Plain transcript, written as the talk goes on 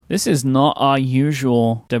This is not our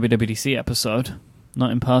usual WWDC episode.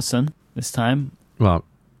 Not in person this time. Well,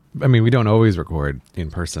 I mean, we don't always record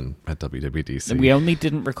in person at WWDC. We only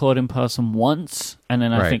didn't record in person once, and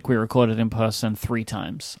then I Right. think we recorded in person 3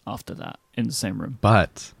 times after that in the same room.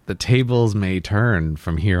 But the tables may turn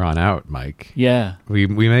from here on out, Mike. Yeah. We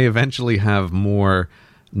may eventually have more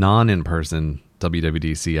non-in-person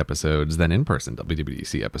WWDC episodes than in-person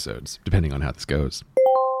WWDC episodes, depending on how this goes.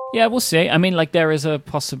 Yeah, we'll see. I mean, like, there is a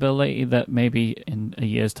possibility that maybe in a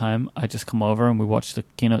year's time I just come over and we watch the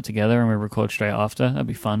keynote together and we record straight after. That'd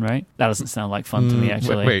be fun, right? That doesn't sound like fun to me,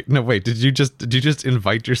 actually. Wait. Did you just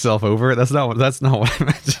invite yourself over? That's not what I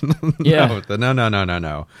mentioned. Yeah.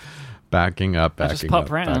 No. Backing up. I'll just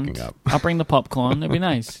pop around. I'll bring the popcorn. It'd be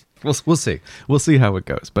nice. We'll see. We'll see how it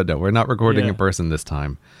goes. But no, we're not recording Yeah. in person this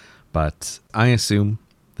time. But I assume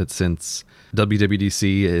that since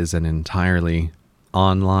WWDC is an entirely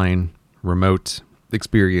online, remote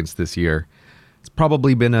experience this year, it's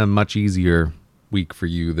probably been a much easier week for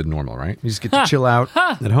you than normal, right? You just get to chill out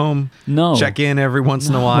at home, No. check in every once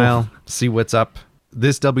in a while, see what's up.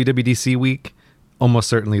 This WWDC week, almost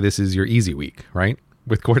certainly this is your easy week, right?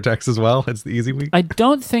 With Cortex as well, it's the easy week. I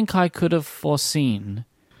don't think I could have foreseen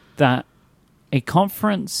that a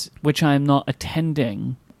conference which I'm not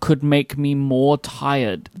attending could make me more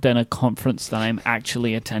tired than a conference that I'm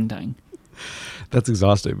actually attending. That's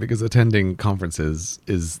exhausting because attending conferences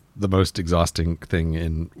is the most exhausting thing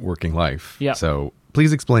in working life. Yeah. So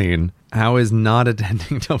please explain, how is not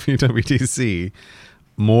attending WWDC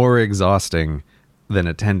more exhausting than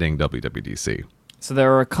attending WWDC? So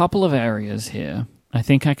there are a couple of areas here. I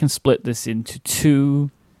think I can split this into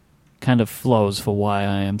 2 kind of flows for why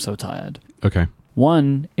I am so tired. Okay.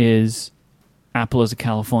 One is Apple is a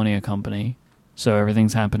California company, so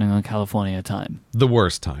everything's happening on California time. The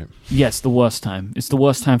worst time. Yes, the worst time. It's the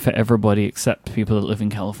worst time for everybody except people that live in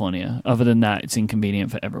California. Other than that, it's inconvenient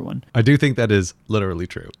for everyone. I do think that is literally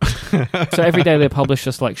true. So every day they publish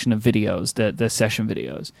a selection of videos, their session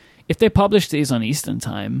videos. If they published these on Eastern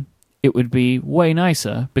time, it would be way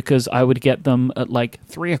nicer because I would get them at like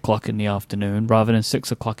 3 o'clock in the afternoon rather than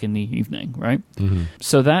 6 o'clock in the evening, right? Mm-hmm.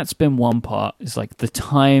 So that's been one part, is like the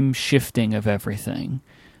time shifting of everything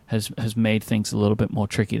has made things a little bit more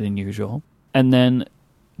tricky than usual. And then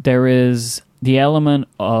there is the element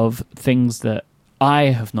of things that I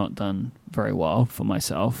have not done very well for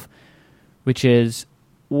myself, which is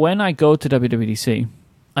when I go to WWDC,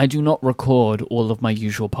 I do not record all of my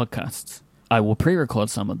usual podcasts. I will pre-record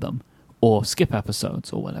some of them or skip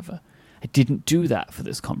episodes or whatever. I didn't do that for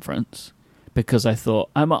this conference because I thought,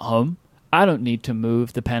 I'm at home. I don't need to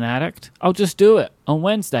move the Pen Addict. I'll just do it on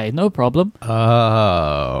Wednesday. No problem.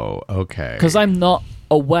 Oh, okay. Because I'm not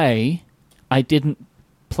away. I didn't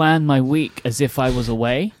plan my week as if I was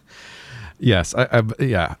away. Yes,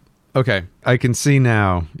 yeah. Okay, I can see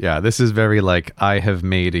now. Yeah, this is very like, I have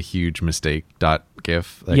made a huge mistake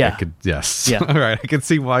 .gif. Like, Yeah. Yes. Yeah. All right, I can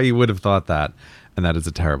see why you would have thought that. And that is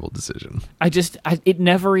a terrible decision. It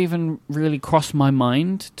never even really crossed my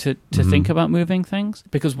mind to think about moving things,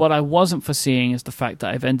 because what I wasn't foreseeing is the fact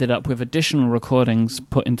that I've ended up with additional recordings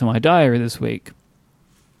put into my diary this week.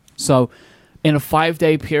 So in a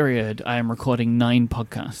 5-day period, I am recording 9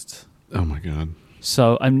 podcasts. Oh my God.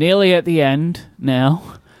 So I'm nearly at the end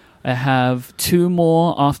now. I have 2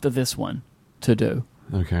 more after this one to do.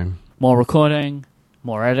 Okay. More recording,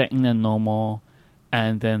 more editing than normal.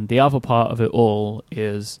 And then the other part of it all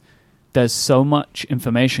is there's so much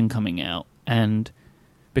information coming out. And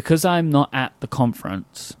because I'm not at the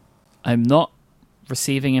conference, I'm not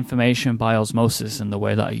receiving information by osmosis in the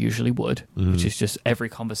way that I usually would, which is just every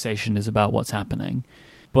conversation is about what's happening.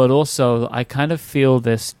 But also, I kind of feel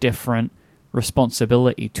this different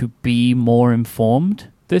responsibility to be more informed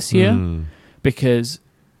this year because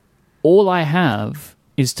all I have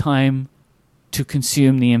is time to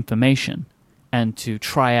consume the information and to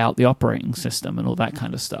try out the operating system and all that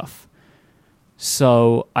kind of stuff.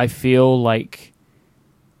 So I feel like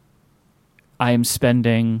I am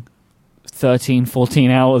spending 13, 14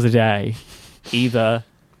 hours a day either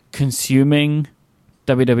consuming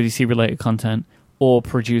WWDC-related content or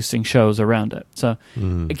producing shows around it. So,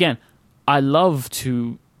 again, I love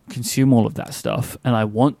to consume all of that stuff, and I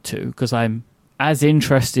want to because I'm as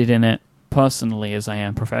interested in it personally as I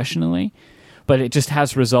am professionally, but it just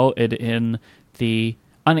has resulted in the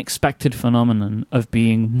unexpected phenomenon of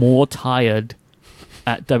being more tired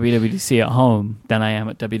at WWDC at home than I am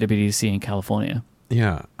at WWDC in California.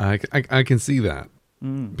 Yeah, I can see that.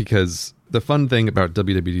 Because the fun thing about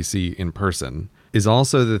WWDC in person is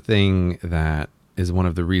also the thing that is one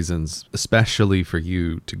of the reasons, especially for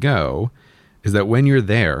you to go, is that when you're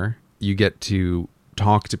there, you get to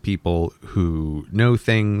talk to people who know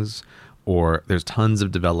things, or there's tons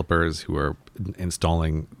of developers who are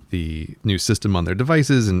installing the new system on their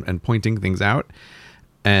devices and pointing things out.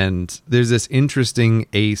 And there's this interesting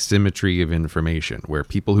asymmetry of information where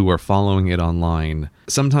people who are following it online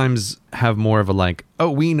sometimes have more of a like,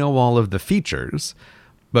 oh, we know all of the features.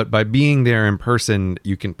 But by being there in person,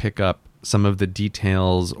 you can pick up some of the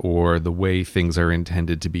details or the way things are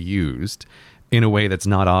intended to be used in a way that's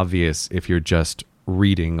not obvious if you're just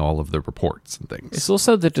reading all of the reports and things. It's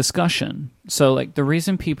also the discussion. So, like, the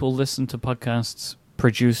reason people listen to podcasts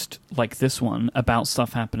produced like this one about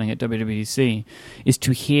stuff happening at WWDC is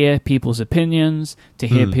to hear people's opinions, to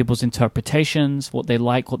hear people's interpretations, what they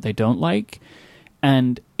like, what they don't like.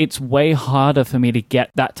 And it's way harder for me to get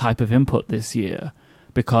that type of input this year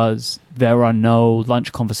because there are no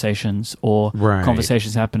lunch conversations or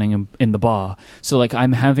conversations happening in the bar. So, like,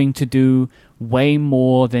 I'm having to do way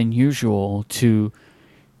more than usual to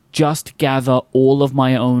just gather all of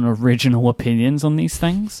my own original opinions on these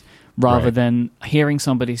things rather than hearing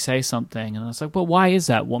somebody say something and it's like, well, why is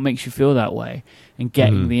that? What makes you feel that way? And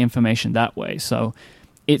getting the information that way. So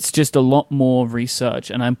it's just a lot more research,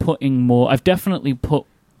 and I've definitely put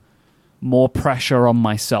more pressure on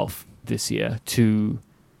myself this year to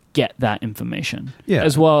get that information. Yeah.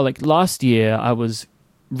 As well, like last year, I was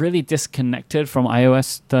really disconnected from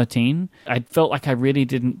iOS 13. I felt like I really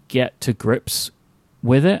didn't get to grips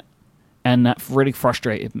with it, and that really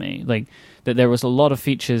frustrated me. Like that there was a lot of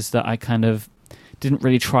features that I kind of didn't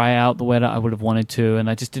really try out the way that I would have wanted to, and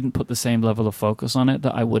I just didn't put the same level of focus on it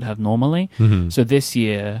that I would have normally. So this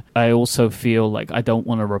year, I also feel like I don't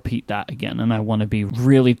want to repeat that again, and I want to be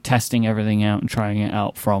really testing everything out and trying it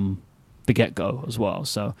out from the get-go as well.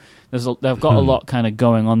 So they've got a lot kind of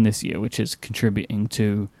going on this year, which is contributing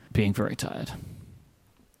to being very tired.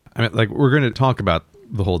 I mean, like, we're going to talk about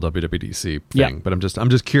the whole WWDC thing, but I'm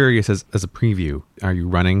just curious as a preview, are you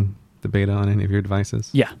running the beta on any of your devices?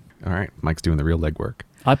 Yeah. All right. Mike's doing the real legwork.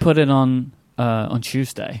 I put it on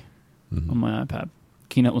Tuesday on my iPad.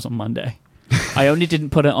 Keynote was on Monday. I only didn't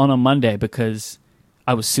put it on Monday because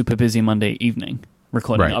I was super busy Monday evening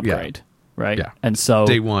recording Upgrade. Yeah. Right? Yeah. And so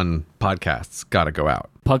day one podcasts got to go out.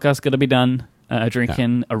 Podcast's got to be done.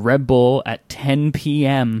 Drinking a Red Bull at 10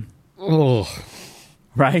 p.m. Oh.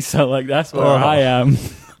 Right? So, like, that's where I am.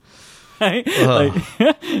 Right?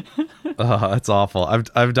 That's awful.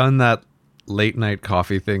 I've done that late night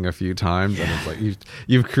coffee thing a few times, and it's like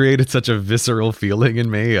you've created such a visceral feeling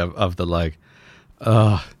in me of the like,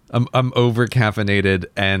 I'm over caffeinated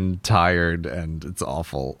and tired, and it's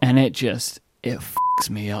awful. And it fucks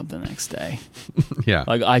me up the next day. Yeah.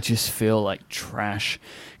 Like, I just feel like trash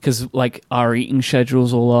because, like, our eating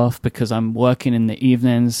schedule's all off because I'm working in the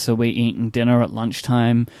evenings, so we're eating dinner at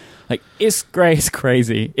lunchtime. Like, it's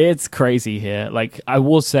crazy. It's crazy here. Like, I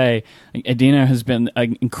will say, Adina has been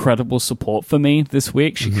an incredible support for me this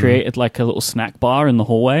week. She created, like, a little snack bar in the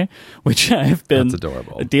hallway, which I've been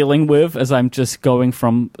dealing with as I'm just going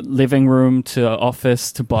from living room to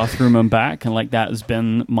office to bathroom and back. And, like, that has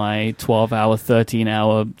been my 12-hour,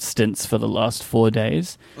 13-hour stints for the last 4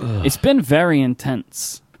 days. Ugh. It's been very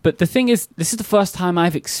intense. But the thing is, this is the first time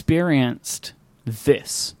I've experienced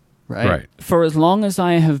this. Right? For as long as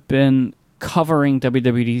I have been covering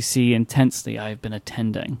WWDC intensely, I've been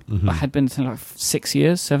attending. I had been attending for 6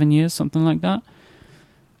 years, 7 years, something like that.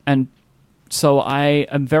 And so I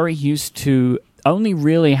am very used to only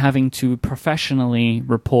really having to professionally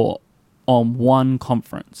report on one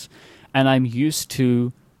conference. And I'm used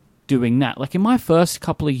to doing that. Like in my first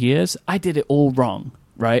couple of years, I did it all wrong,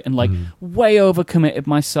 right? And like way overcommitted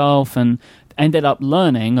myself and ended up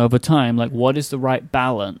learning over time, like, what is the right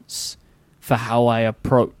balance for how I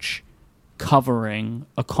approach covering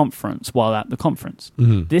a conference while at the conference.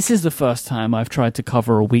 This is the first time I've tried to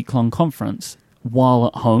cover a week-long conference while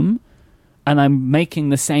at home, and I'm making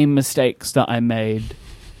the same mistakes that I made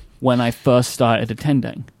when I first started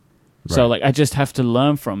attending. Right. So, like, I just have to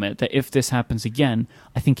learn from it that if this happens again,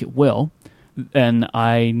 I think it will, then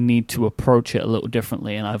I need to approach it a little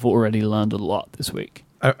differently, and I've already learned a lot this week.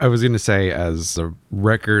 I was going to say, as a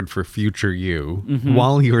record for future you,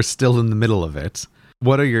 while you're still in the middle of it,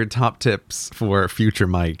 what are your top tips for future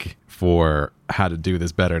Mike for how to do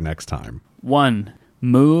this better next time? 1,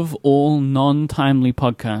 move all non-timely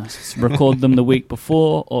podcasts. Record them the week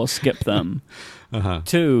before or skip them.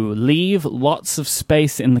 2, leave lots of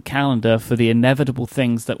space in the calendar for the inevitable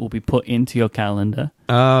things that will be put into your calendar.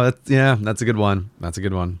 Oh, that's a good one. That's a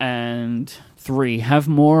good one. And 3, have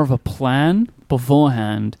more of a plan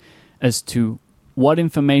beforehand as to what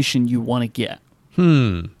information you want to get.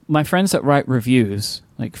 My friends that write reviews,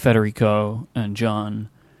 like Federico and John,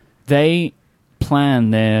 they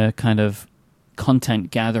plan their kind of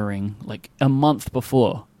content gathering like a month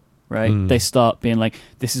before, right? They start being like,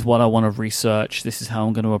 this is what I want to research. This is how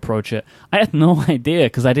I'm going to approach it. I had no idea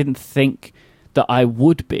because I didn't think that I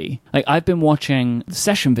would be. Like, I've been watching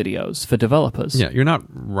session videos for developers. Yeah, you're not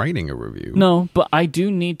writing a review. No, but I do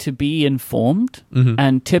need to be informed.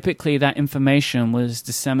 And typically that information was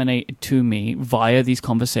disseminated to me via these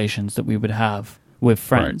conversations that we would have with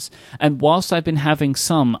friends. Right. And whilst I've been having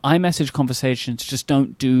some iMessage conversations, just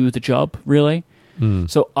don't do the job, really.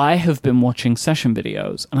 So I have been watching session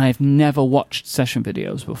videos, and I've never watched session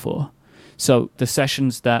videos before. So the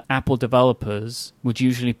sessions that Apple developers would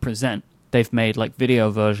usually present, they've made like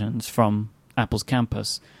video versions from Apple's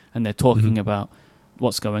campus, and they're talking about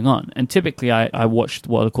what's going on. And typically I watched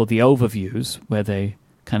what are called the overviews, where they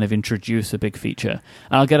kind of introduce a big feature.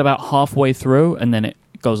 And I'll get about halfway through, and then it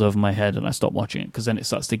goes over my head, and I stop watching it because then it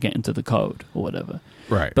starts to get into the code or whatever.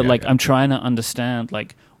 Right. But I'm trying to understand,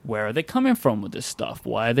 like, where are they coming from with this stuff?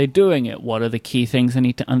 Why are they doing it? What are the key things I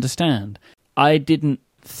need to understand? I didn't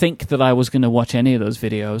think that I was going to watch any of those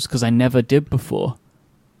videos because I never did before.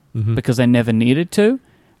 Because I never needed to.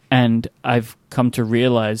 And I've come to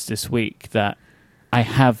realize this week that I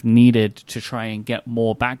have needed to try and get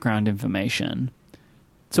more background information.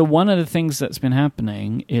 So one of the things that's been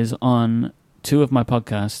happening is on 2 of my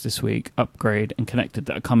podcasts this week, Upgrade and Connected,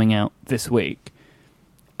 that are coming out this week,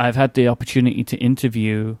 I've had the opportunity to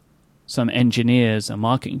interview some engineers and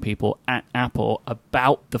marketing people at Apple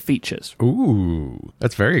about the features. Ooh,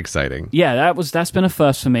 that's very exciting. Yeah, that's been a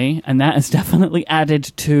first for me, and that has definitely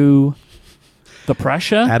added to the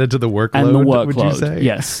pressure. Added to the workload, and the workload. Would you say?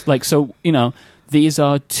 Yes. Like, so, these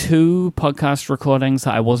are 2 podcast recordings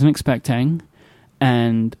that I wasn't expecting,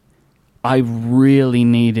 and I really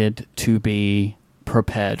needed to be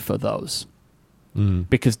prepared for those.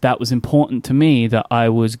 Because that was important to me, that I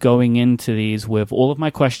was going into these with all of my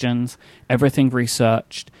questions, everything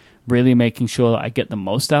researched, really making sure that I get the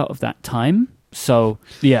most out of that time. So,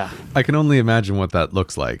 yeah. I can only imagine what that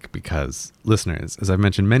looks like because, listeners, as I've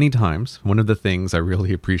mentioned many times, one of the things I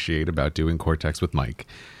really appreciate about doing Cortex with Mike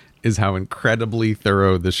is how incredibly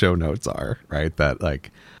thorough the show notes are, right? That,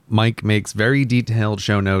 like, Mike makes very detailed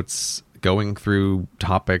show notes going through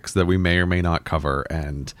topics that we may or may not cover,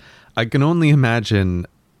 and I can only imagine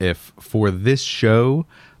if for this show,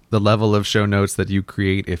 the level of show notes that you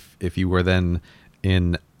create, if you were then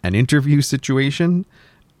in an interview situation,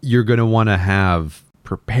 you're going to want to have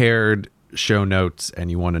prepared show notes, and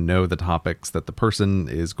you want to know the topics that the person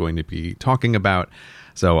is going to be talking about.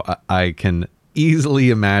 So I can easily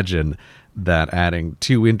imagine that adding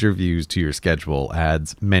 2 interviews to your schedule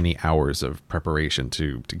adds many hours of preparation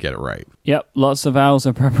to get it right. Yep, lots of hours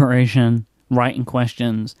of preparation. Writing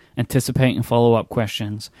questions, anticipating follow-up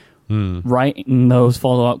questions, writing those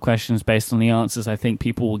follow-up questions based on the answers I think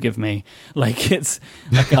people will give me. Like, it's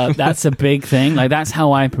like that's a big thing. Like, that's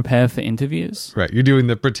how I prepare for interviews. Right. You're doing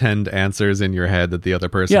the pretend answers in your head that the other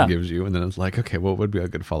person gives you, and then it's like, okay, what would be a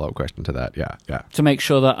good follow-up question to that? Yeah. To make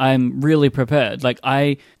sure that I'm really prepared. Like,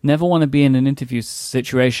 I never want to be in an interview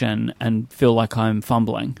situation and feel like I'm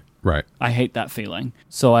fumbling. Right. I hate that feeling.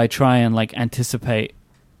 So I try and, like, anticipate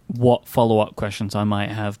what follow-up questions I might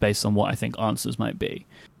have based on what I think answers might be.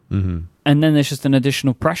 And then there's just an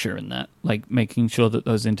additional pressure in that, like making sure that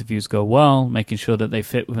those interviews go well, making sure that they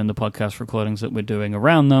fit within the podcast recordings that we're doing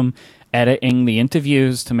around them, editing the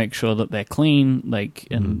interviews to make sure that they're clean, like,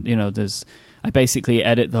 and, I basically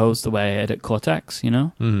edit those the way I edit Cortex,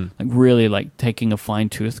 like really like taking a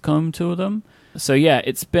fine-tooth comb to them. So yeah,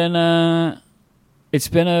 it's been a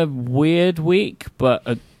weird week, but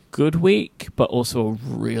a good week, but also a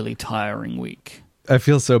really tiring week. I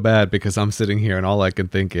feel so bad because I'm sitting here and all I can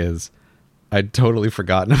think is I'd totally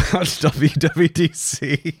forgotten about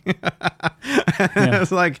WWDC. And it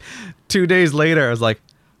was like 2 days later, I was like,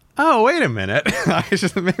 oh, wait a minute.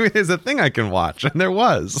 Maybe there's a thing I can watch. And there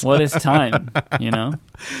was. What is time,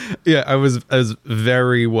 Yeah, I was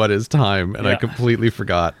very what is time. And I completely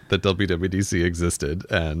forgot that WWDC existed.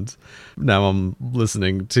 And now I'm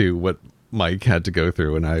listening to what Mike had to go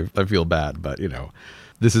through, and I feel bad, but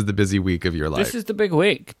this is the busy week of your life. This is the big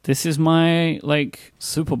week. This is my like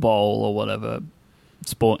Super Bowl or whatever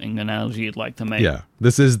sporting analogy you'd like to make. Yeah,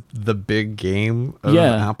 this is the big game of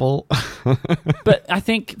Apple. But I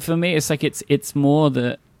think for me, it's like it's more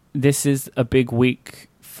that this is a big week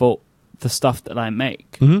for the stuff that I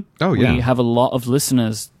make. Oh yeah, we have a lot of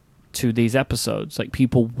listeners to these episodes. Like,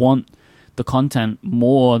 people want the content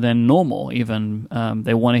more than normal, even.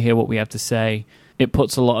 They want to hear what we have to say. It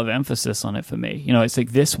puts a lot of emphasis on it for me. It's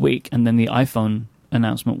like this week and then the iPhone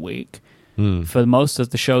announcement week. For most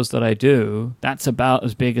of the shows that I do, that's about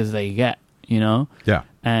as big as they get. you know? Yeah.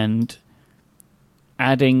 And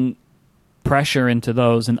adding pressure into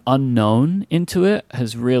those and unknown into it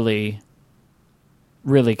has really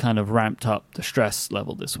kind of ramped up the stress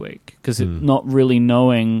level this week, because not really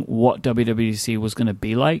knowing what WWDC was going to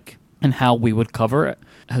be like and how we would cover it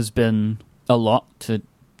has been a lot to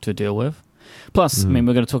deal with. Plus, I mean,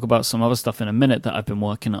 we're going to talk about some other stuff in a minute that I've been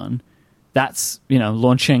working on. That's, you know,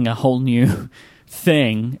 launching a whole new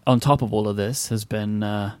thing on top of all of this has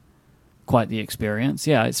been quite the experience.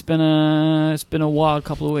 Yeah, it's been a wild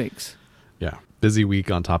couple of weeks. Yeah. Busy week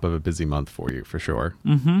on top of a busy month for you, for sure.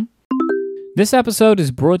 Mm-hmm. This episode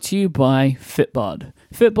is brought to you by Fitbod.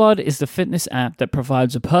 Fitbod is the fitness app that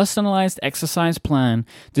provides a personalized exercise plan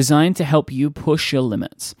designed to help you push your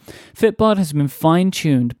limits. Fitbod has been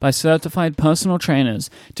fine-tuned by certified personal trainers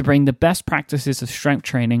to bring the best practices of strength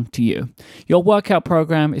training to you. Your workout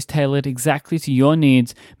program is tailored exactly to your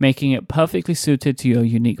needs, making it perfectly suited to your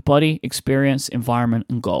unique body, experience, environment,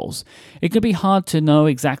 and goals. It can be hard to know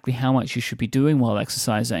exactly how much you should be doing while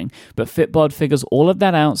exercising, but Fitbod figures all of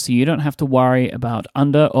that out so you don't have to worry about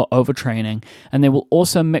under or overtraining, and they will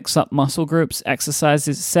also mix up muscle groups,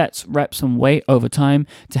 exercises, sets, reps, and weight over time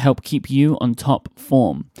to help keep you on top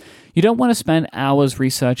form. You don't want to spend hours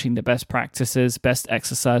researching the best practices, best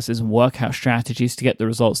exercises, and workout strategies to get the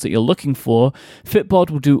results that you're looking for. Fitbod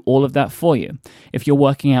will do all of that for you. If you're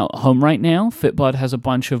working out at home right now, Fitbod has a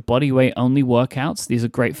bunch of bodyweight only workouts. These are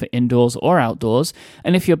great for indoors or outdoors.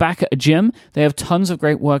 And if you're back at a gym, they have tons of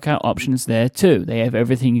great workout options there too. They have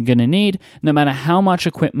everything you're going to need, no matter how much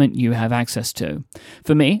equipment you have access to.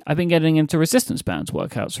 For me, I've been getting into resistance bands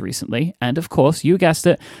workouts recently, and of course, you guessed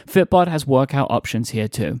it, Fitbod has workout options here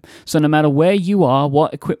too. So no matter where you are,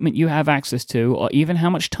 what equipment you have access to, or even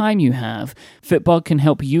how much time you have, Fitbod can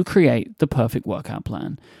help you create the perfect workout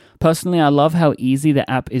plan. Personally, I love how easy the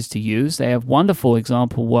app is to use. They have wonderful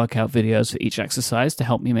example workout videos for each exercise to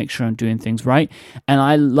help me make sure I'm doing things right. And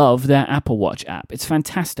I love their Apple Watch app. It's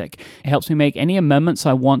fantastic. It helps me make any amendments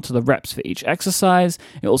I want to the reps for each exercise.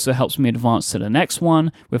 It also helps me advance to the next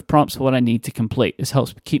one with prompts for what I need to complete. This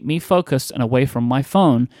helps keep me focused and away from my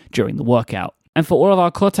phone during the workout. And for all of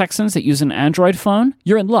our Cortexans that use an Android phone,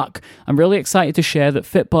 you're in luck. I'm really excited to share that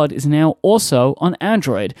Fitbod is now also on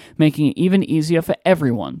Android, making it even easier for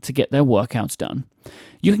everyone to get their workouts done.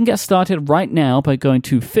 You can get started right now by going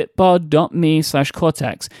to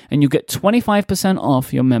fitbod.me/Cortex and you'll get 25%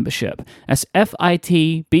 off your membership. That's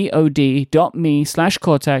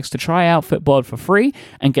fitbod.me/Cortex to try out Fitbod for free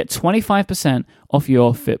and get 25% off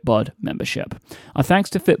your Fitbod membership. Our thanks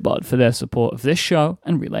to Fitbod for their support of this show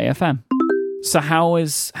and Relay FM. So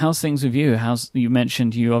how's things with you? You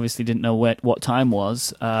mentioned you obviously didn't know what time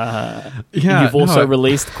was. You've also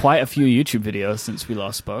released quite a few YouTube videos since we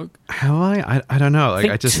last spoke. Have I? I don't know. I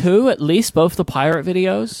think two at least, both the pirate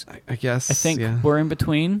videos. I guess. I think we're in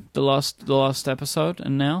between the last episode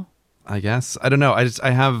and now. I guess. I don't know.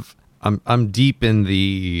 I'm deep in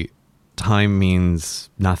the time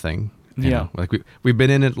means nothing. You know? Like we've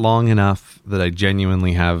been in it long enough that I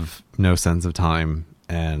genuinely have no sense of time,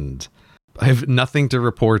 and I have nothing to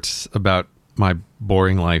report about my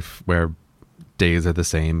boring life where days are the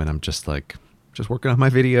same and I'm just working on my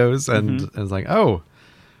videos and it's like, oh,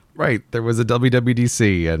 right, there was a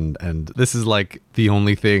WWDC and this is like the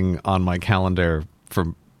only thing on my calendar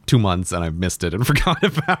for 2 months and I've missed it and forgot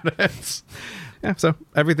about it. Yeah, so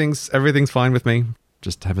everything's fine with me.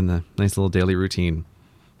 Just having the nice little daily routine.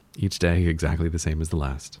 Each day exactly the same as the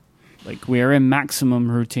last. Like we're in maximum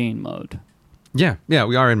routine mode. Yeah,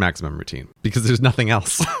 we are in maximum routine because there's nothing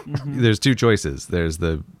else. There's two choices. There's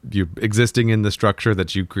you existing in the structure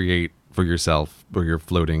that you create for yourself, or you're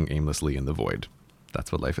floating aimlessly in the void. That's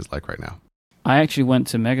what life is like right now. I actually went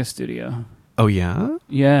to Mega Studio. Oh, yeah?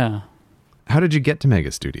 Yeah. How did you get to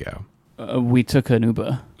Mega Studio? We took an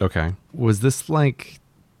Uber. Okay. Was this like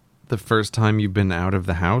the first time you've been out of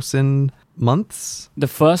the house in months? The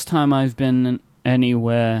first time I've been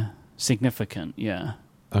anywhere significant, yeah.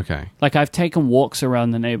 Okay. Like, I've taken walks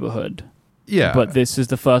around the neighborhood. Yeah. But this is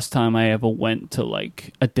the first time I ever went to,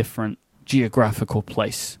 like, a different geographical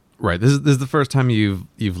place. Right. This is the first time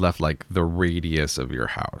you've left, like, the radius of your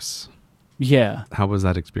house. Yeah. How was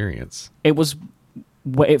that experience?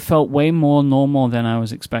 It felt way more normal than I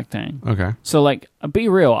was expecting. Okay. So, like, be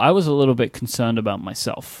real, I was a little bit concerned about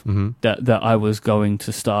myself. That I was going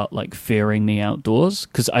to start, like, fearing the outdoors.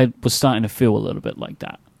 Because I was starting to feel a little bit like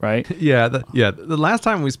that. Right? Yeah. The last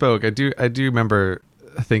time we spoke, I do remember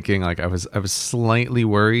thinking like I was slightly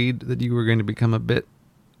worried that you were going to become a bit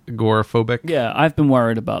agoraphobic. Yeah, I've been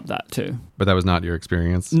worried about that too. But that was not your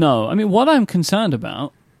experience? No, I mean, what I'm concerned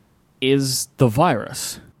about is the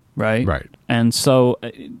virus. right? Right. And so,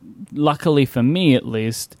 luckily for me at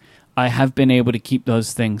least, I have been able to keep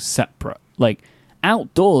those things separate. Like,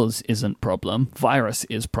 outdoors isn't problem, virus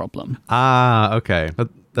is problem. Ah, okay.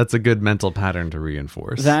 That's a good mental pattern to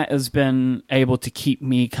reinforce. That has been able to keep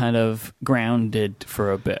me kind of grounded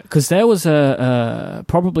for a bit. Because there was a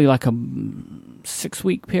probably like a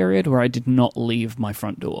 6-week period where I did not leave my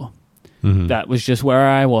front door. Mhm. That was just where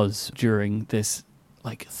I was during this,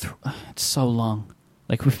 like, it's so long.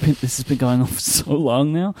 Like, this has been going on for so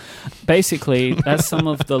long now. Basically, as some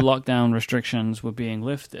of the lockdown restrictions were being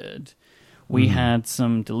lifted, we had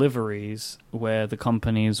some deliveries where the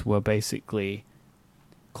companies were basically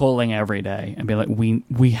calling every day and be like,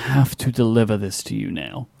 we have to deliver this to you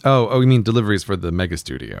now. Oh, you mean deliveries for the mega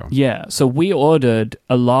studio? Yeah, so we ordered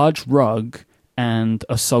a large rug and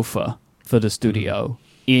a sofa for the studio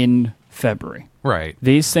in February. Right.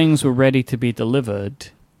 These things were ready to be delivered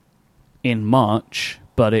in March,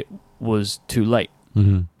 but it was too late.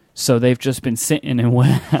 Mm-hmm. So they've just been sitting in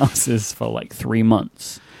warehouses for like 3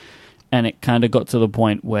 months. And it kind of got to the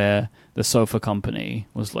point where the sofa company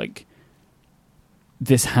was like,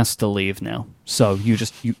 this has to leave now. So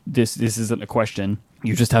this isn't a question.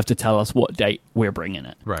 You just have to tell us what date we're bringing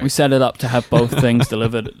it. Right. We set it up to have both things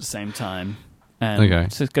delivered at the same time. And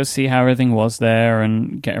just go see how everything was there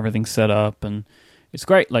and get everything set up. And it's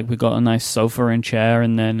great. Like, we got a nice sofa and chair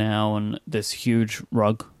in there now and this huge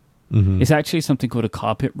rug. Mm-hmm. It's actually something called a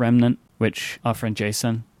carpet remnant, which our friend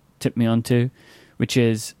Jason tipped me onto, which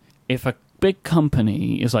is if a big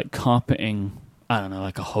company is like carpeting, I don't know,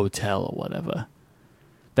 like a hotel or whatever,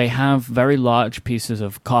 they have very large pieces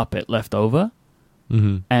of carpet left over.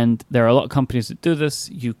 Mm-hmm. And there are a lot of companies that do this.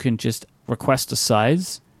 You can just request a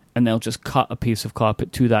size and they'll just cut a piece of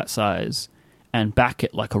carpet to that size and back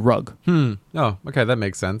it like a rug. Oh, okay, that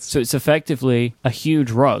makes sense. So it's effectively a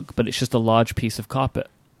huge rug, but it's just a large piece of carpet.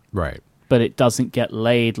 Right. But it doesn't get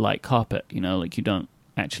laid like carpet, like you don't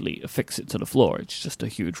actually affix it to the floor. It's just a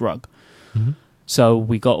huge rug. Mm-hmm. So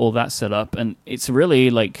we got all that set up, and it's really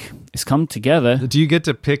like it's come together. Do you get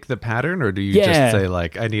to pick the pattern, or do you just say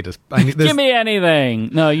like, I need this? Give me anything.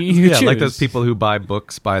 No, you choose. Like those people who buy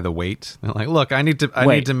books by the weight. They're like, look, I need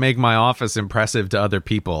to make my office impressive to other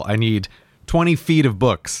people. I need 20 feet of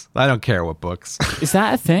books. I don't care what books. Is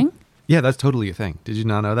that a thing? Yeah, that's totally a thing. Did you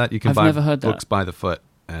not know that? You can I've buy never heard books that. by the foot,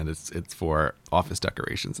 and it's for office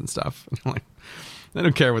decorations and stuff. Like, I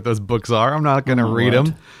don't care what those books are. I'm not going to read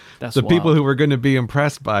them. That's the wild. people who are going to be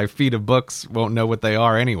impressed by feet of books won't know what they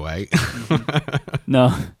are anyway.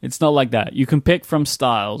 No, it's not like that. You can pick from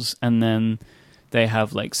styles, and then they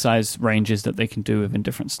have like size ranges that they can do within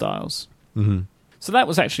different styles. Mm-hmm. So that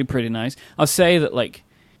was actually pretty nice. I'll say that like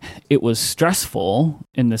it was stressful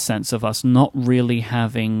in the sense of us not really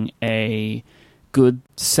having a good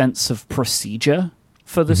sense of procedure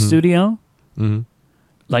for the studio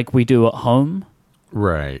like we do at home.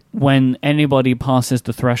 Right. When anybody passes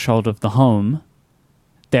the threshold of the home,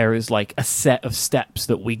 there is like a set of steps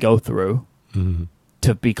that we go through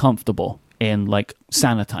to be comfortable in like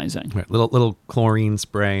sanitizing. Right. Little chlorine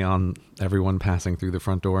spray on everyone passing through the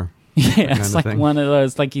front door. Yeah, it's like thing. one of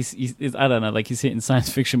those, like he's I don't know, like you see it in science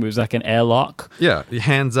fiction movies, like an airlock. Yeah,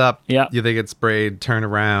 hands up. Yeah. They get sprayed, turn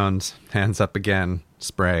around, hands up again,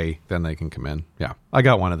 spray, then they can come in. Yeah, I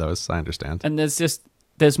got one of those. I understand. And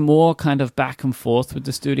there's more kind of back and forth with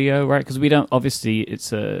the studio, right? Because we don't, obviously,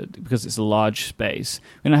 because it's a large space,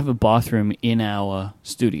 we don't have a bathroom in our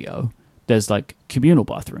studio. There's like communal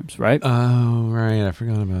bathrooms, right? Oh, right. I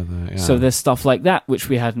forgot about that. Yeah. So there's stuff like that, which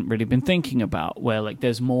we hadn't really been thinking about, where like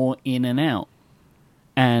there's more in and out.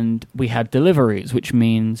 And we had deliveries, which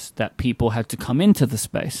means that people had to come into the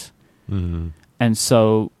space. Mm-hmm. And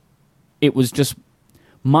so it was just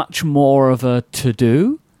much more of a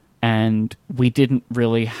to-do. And we didn't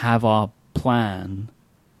really have our plan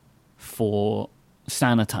for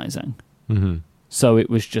sanitizing. Mm-hmm. So it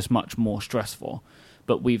was just much more stressful.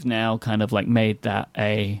 But we've now kind of like made that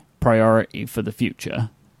a priority for the future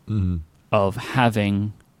of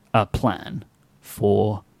having a plan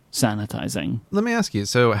for sanitizing. Let me ask you.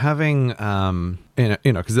 So having,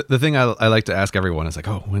 because the thing I like to ask everyone is like,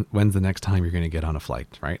 oh, when's the next time you're going to get on a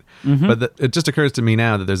flight, right? Mm-hmm. But it just occurs to me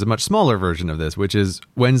now that there's a much smaller version of this, which is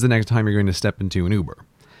when's the next time you're going to step into an Uber?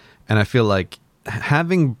 And I feel like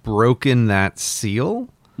having broken that seal,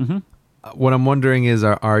 what I'm wondering is,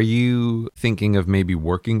 are you thinking of maybe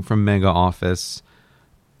working from Mega Office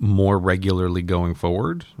more regularly going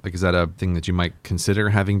forward? Like, is that a thing that you might consider,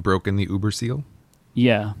 having broken the Uber seal?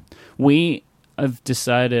 Yeah. We have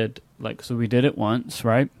decided, like, so we did it once,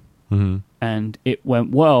 right? Mm-hmm. And it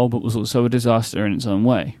went well, but was also a disaster in its own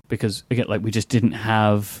way. Because, again, like, we just didn't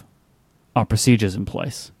have our procedures in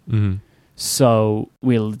place. Mm-hmm. So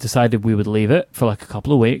we decided we would leave it for like a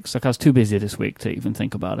couple of weeks. Like I was too busy this week to even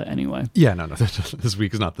think about it anyway. Yeah, no, this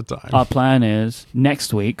week is not the time. Our plan is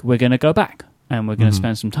next week we're going to go back and we're going to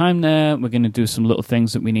spend some time there. We're going to do some little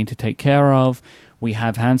things that we need to take care of. We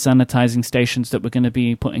have hand sanitizing stations that we're going to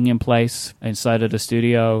be putting in place inside of the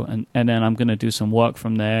studio. And then I'm going to do some work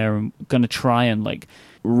from there. I'm going to try and like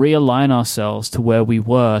realign ourselves to where we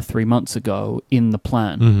were 3 months ago in the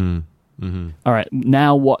plan. Mm-hmm. Mm-hmm. All right,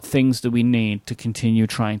 now what things do we need to continue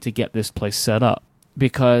trying to get this place set up?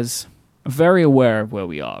 Because I'm very aware of where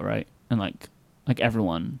we are, right? And like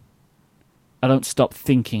everyone, I don't stop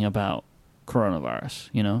thinking about coronavirus,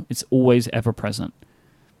 you know? It's always ever present.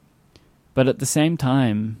 But at the same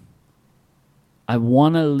time, I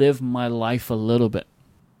want to live my life a little bit.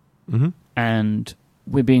 Mm-hmm. And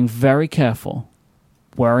we're being very careful,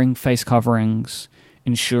 wearing face coverings,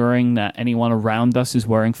 ensuring that anyone around us is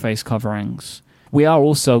wearing face coverings. We are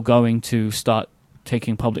also going to start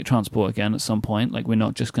taking public transport again at some point. Like, we're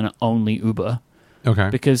not just going to only Uber. Okay.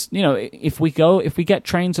 Because, you know, if we get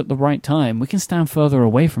trains at the right time, we can stand further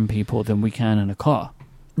away from people than we can in a car.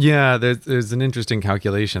 Yeah, there's an interesting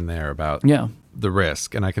calculation there about the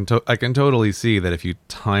risk. And I can totally see that if you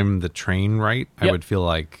time the train right, I would feel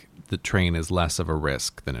like the train is less of a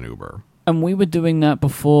risk than an Uber. And we were doing that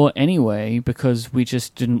before anyway because we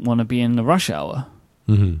just didn't want to be in the rush hour.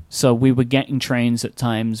 Mm-hmm. So we were getting trains at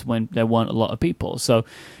times when there weren't a lot of people. So,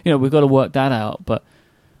 you know, we've got to work that out. But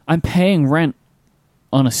I'm paying rent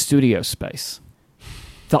on a studio space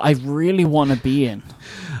that I really want to be in.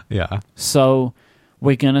 Yeah. So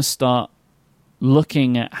we're going to start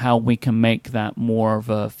looking at how we can make that more of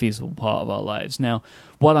a feasible part of our lives. Now,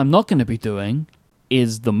 what I'm not going to be doing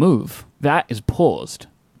is the move. That is paused.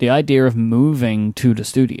 The idea of moving to the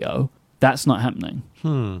studio, that's not happening.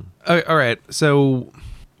 All right. So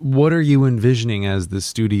what are you envisioning as the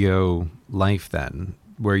studio life then,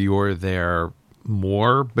 where you're there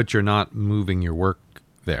more, but you're not moving your work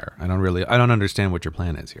there? I don't understand what your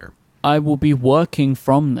plan is here. I will be working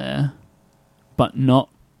from there, but not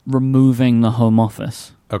removing the home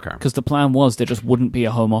office. Okay. Because the plan was there just wouldn't be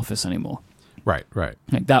a home office anymore. Right.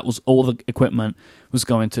 Like that was all the equipment was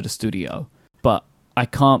going to the studio. But I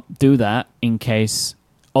can't do that in case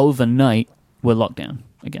overnight we're locked down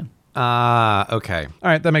again. Okay. All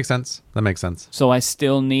right, that makes sense. So I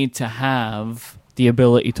still need to have the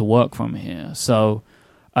ability to work from here. So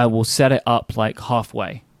I will set it up like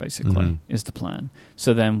halfway, basically, is the plan.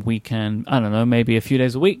 So then we can, I don't know, maybe a few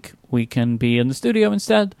days a week, we can be in the studio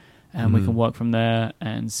instead, and we can work from there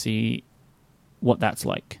and see what that's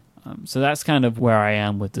like. So that's kind of where I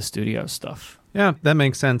am with the studio stuff. Yeah, that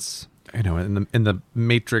makes sense. You know, in the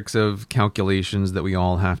matrix of calculations that we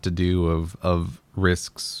all have to do of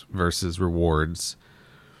risks versus rewards,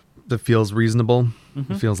 that feels reasonable.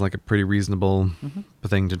 It feels like a pretty reasonable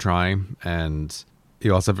thing to try. And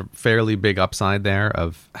you also have a fairly big upside there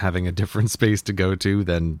of having a different space to go to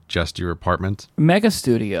than just your apartment. Mega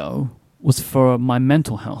Studio was for my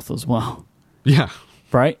mental health as well. Yeah.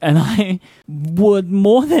 Right? And I would,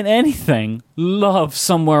 more than anything, love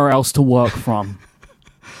somewhere else to work from.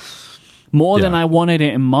 More than I wanted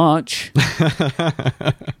it in March.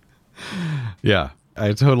 Yeah,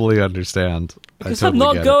 I totally understand. Because I'm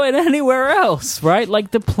not going anywhere else, right?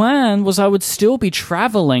 Like, the plan was I would still be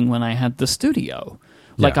traveling when I had the studio.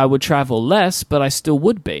 Like, I would travel less, but I still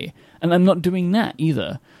would be. And I'm not doing that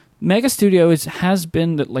either. Mega Studio has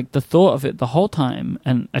been, like, the thought of it the whole time.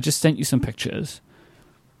 And I just sent you some pictures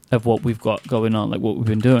of what we've got going on, like what we've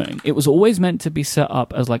been doing. It was always meant to be set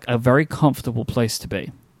up as, like, a very comfortable place to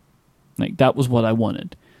be. Like, that was what I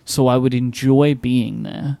wanted. So I would enjoy being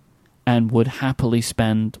there and would happily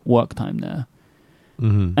spend work time there.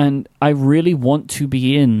 And I really want to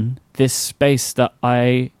be in this space that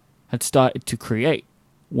I had started to create,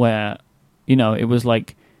 where, you know, it was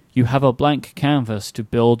like you have a blank canvas to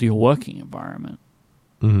build your working environment.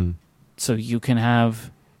 So you can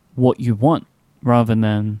have what you want rather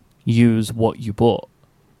than use what you bought.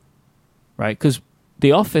 Right? Because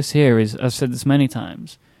the office here is, I've said this many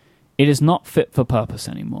times, it is not fit for purpose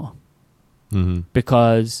anymore.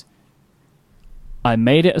 Because I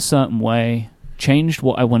made it a certain way, changed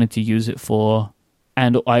what I wanted to use it for,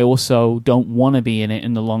 and I also don't want to be in it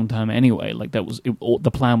in the long term anyway. Like, that was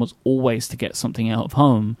the plan was always to get something out of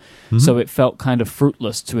home, so it felt kind of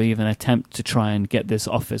fruitless to even attempt to try and get this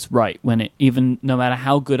office right. When it, even no matter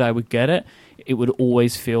how good I would get it, it would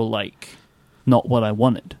always feel like not what I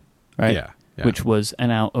wanted, right? Yeah. Which was an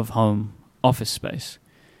out of home office space.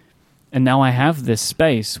 And now I have this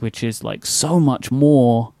space, which is like so much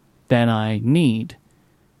more than I need,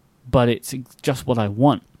 but it's just what I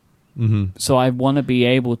want. So I want to be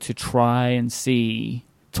able to try and see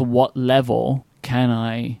to what level can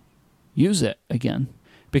I use it again.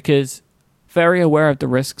 Because very aware of the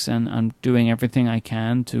risks, and I'm doing everything I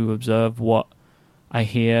can to observe what I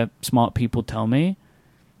hear smart people tell me.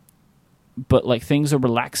 But like things are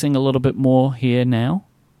relaxing a little bit more here now,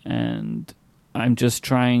 and I'm just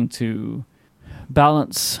trying to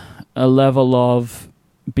balance a level of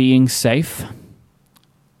being safe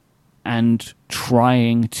and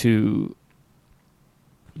trying to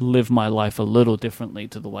live my life a little differently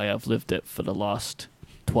to the way I've lived it for the last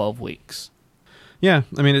 12 weeks. Yeah,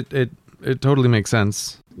 I mean, it totally makes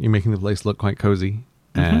sense. You're making the place look quite cozy,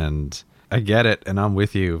 and I get it, and I'm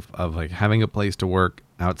with you. Of like having a place to work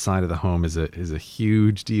outside of the home is a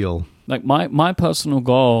huge deal. Like my personal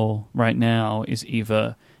goal right now is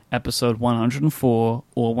either episode 104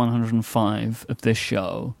 or 105 of this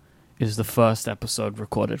show is the first episode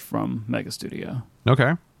recorded from Mega Studio.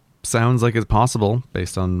 Okay, sounds like it's possible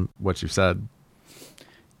based on what you've said.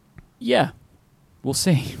 Yeah, we'll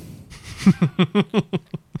see.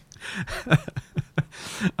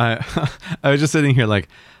 I was just sitting here like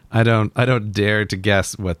I don't dare to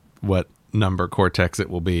guess what number Cortex it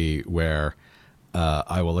will be where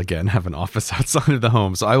I will again have an office outside of the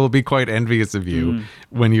home. So I will be quite envious of you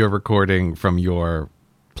when you're recording from your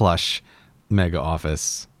plush mega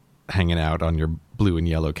office, hanging out on your blue and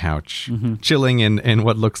yellow couch, chilling in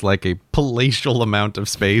what looks like a palatial amount of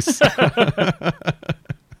space.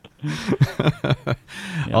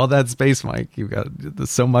 All that space, Mike. You've got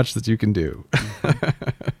so much that you can do.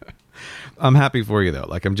 I'm happy for you though.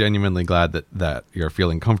 Like I'm genuinely glad that you're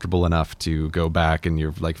feeling comfortable enough to go back and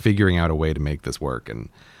you're like figuring out a way to make this work. And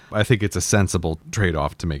I think it's a sensible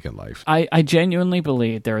trade-off to make in life. I genuinely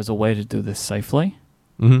believe there is a way to do this safely.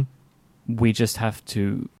 We just have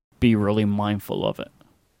to be really mindful of it.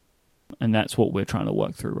 And that's what we're trying to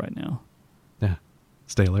work through right now. Yeah.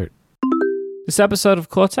 Stay alert. This episode of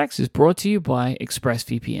Cortex is brought to you by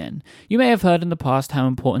ExpressVPN. You may have heard in the past how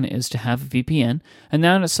important it is to have a VPN, and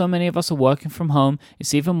now that so many of us are working from home,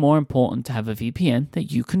 it's even more important to have a VPN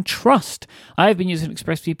that you can trust. I have been using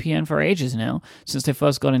ExpressVPN for ages now, since they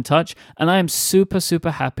first got in touch, and I am super,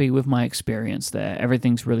 super happy with my experience there.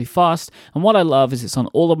 Everything's really fast, and what I love is it's on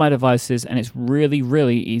all of my devices, and it's really,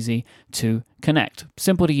 really easy to connect.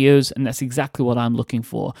 Simple to use, and that's exactly what I'm looking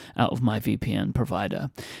for out of my VPN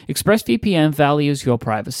provider. ExpressVPN values your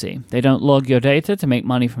privacy. They don't log your data to make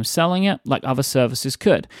money from selling it like other services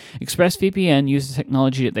could. ExpressVPN uses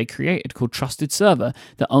technology that they created called Trusted Server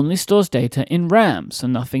that only stores data in RAM, so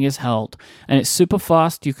nothing is held. And it's super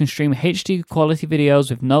fast. You can stream HD quality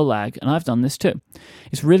videos with no lag, and I've done this too.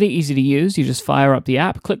 It's really easy to use. You just fire up the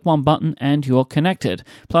app, click one button, and you're connected.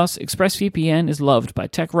 Plus, ExpressVPN is loved by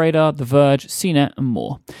TechRadar, The Verge, CNET, and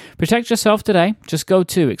more. Protect yourself today. Just go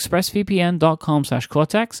to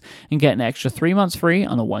expressvpn.com/Cortex and get an extra 3 months free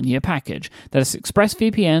on a 1-year package. That is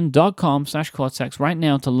expressvpn.com/Cortex right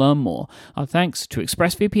now to learn more. Our thanks to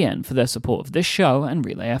ExpressVPN for their support of this show and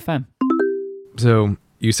Relay FM. So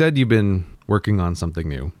you said you've been working on something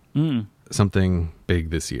new, something big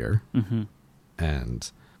this year.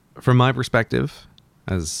 And from my perspective,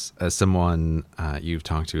 as someone you've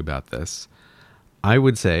talked to about this, I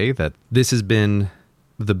would say that this has been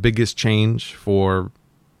the biggest change for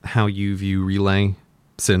how you view Relay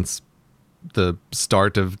since the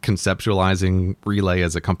start of conceptualizing Relay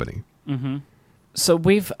as a company. So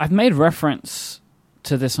I've made reference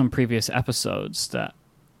to this on previous episodes that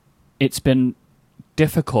it's been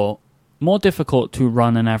more difficult to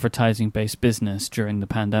run an advertising-based business during the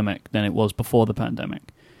pandemic than it was before the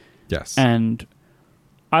pandemic. Yes. And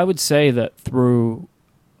I would say that through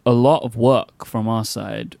a lot of work from our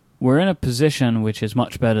side, we're in a position which is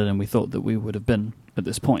much better than we thought that we would have been at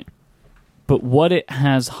this point. But what it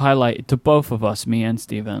has highlighted to both of us, me and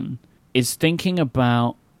Stephen, is thinking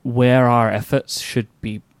about where our efforts should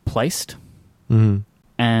be placed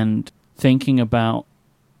and thinking about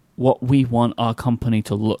what we want our company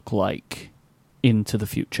to look like into the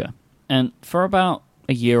future. And for about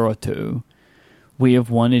a year or two, we have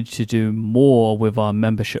wanted to do more with our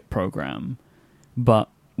membership program, but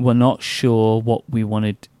we're not sure what we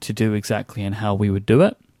wanted to do exactly and how we would do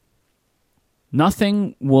it.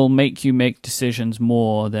 Nothing will make you make decisions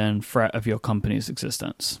more than threat of your company's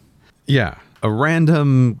existence. Yeah. A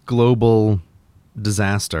random global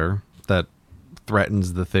disaster that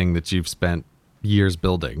threatens the thing that you've spent years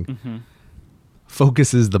building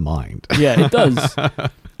focuses the mind. Yeah, it does.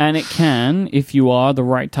 And it can, if you are the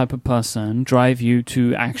right type of person, drive you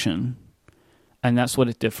to action. And that's what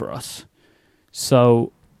it did for us.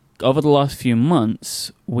 So over the last few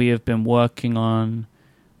months, we have been working on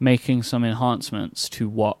making some enhancements to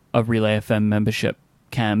what a Relay FM membership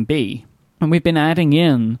can be. And we've been adding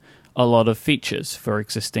in a lot of features for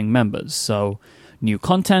existing members. So new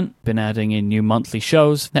content, been adding in new monthly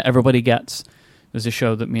shows that everybody gets. There's a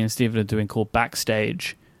show that me and Steven are doing called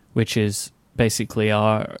Backstage, which is basically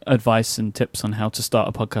our advice and tips on how to start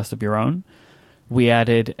a podcast of your own. We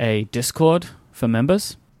added a Discord for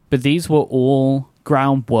members, but these were all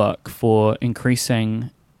groundwork for increasing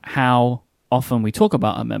how often we talk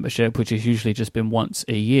about our membership, which has usually just been once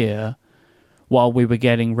a year, while we were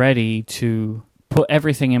getting ready to put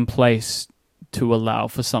everything in place to allow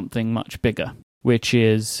for something much bigger, which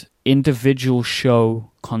is individual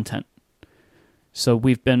show content. So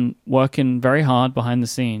we've been working very hard behind the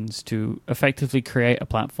scenes to effectively create a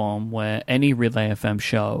platform where any Relay FM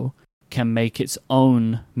show can make its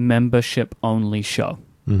own membership-only show.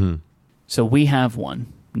 Mm-hmm. So we have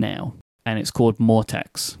one now, and it's called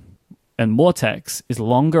Mortex. And Mortex is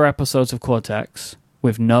longer episodes of Cortex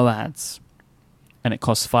with no ads. And it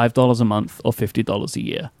costs $5 a month or $50 a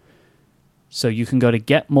year. So you can go to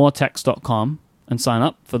getmoretex.com and sign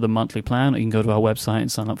up for the monthly plan, or you can go to our website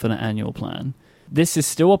and sign up for the annual plan. This is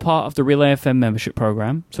still a part of the Relay FM membership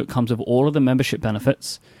program, so it comes with all of the membership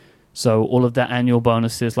benefits. So all of the annual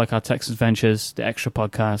bonuses like our Text Adventures, the extra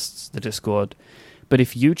podcasts, the Discord. But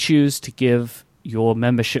if you choose to give your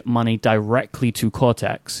membership money directly to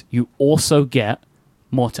Cortex, you also get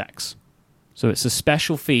Mortex. So it's a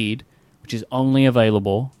special feed which is only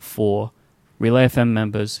available for Relay FM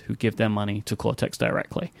members who give their money to Cortex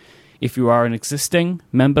directly. If you are an existing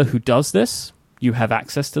member who does this, you have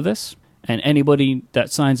access to this. And anybody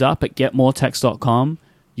that signs up at getmoretex.com,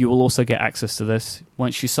 you will also get access to this.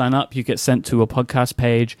 Once you sign up, you get sent to a podcast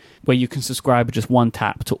page where you can subscribe with just one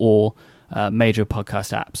tap to all major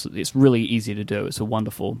podcast apps. It's really easy to do. It's a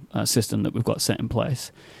wonderful system that we've got set in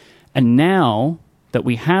place. And now that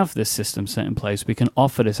we have this system set in place, we can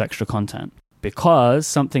offer this extra content. Because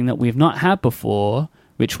something that we've not had before,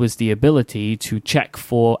 which was the ability to check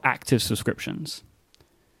for active subscriptions.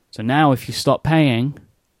 So now if you stop paying,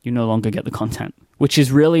 you no longer get the content, which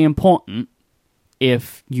is really important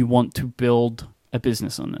if you want to build a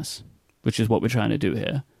business on this, which is what we're trying to do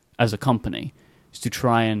here as a company, is to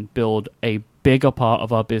try and build a bigger part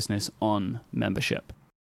of our business on membership.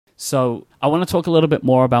 So I want to talk a little bit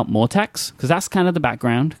more about Mortex, because that's kind of the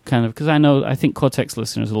background, because I think Cortex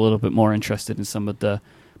listeners are a little bit more interested in some of the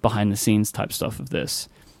behind-the-scenes type stuff of this.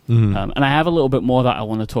 Mm-hmm. And I have a little bit more that I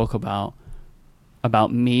want to talk about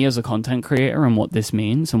me as a content creator and what this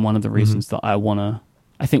means, and one of the reasons that I want to,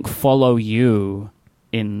 I think, follow you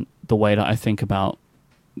in the way that I think about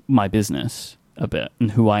my business a bit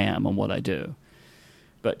and who I am and what I do.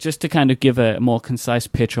 But just to kind of give a more concise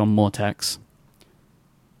pitch on Mortex,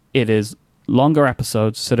 it is longer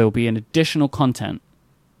episodes, so there will be an additional content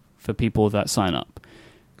for people that sign up.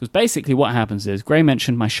 Because basically what happens is, Gray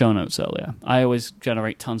mentioned my show notes earlier. I always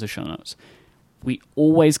generate tons of show notes. We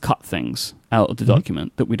always cut things out of the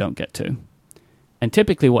document that we don't get to. And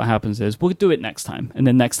typically what happens is, we'll do it next time. And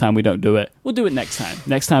then next time we don't do it. We'll do it next time.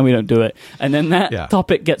 Next time we don't do it. And then that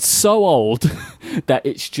topic gets so old that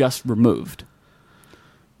it's just removed.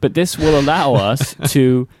 But this will allow us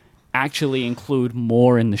to actually include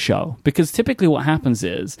more in the show. Because typically what happens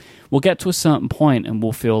is, we'll get to a certain point and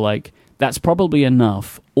we'll feel like that's probably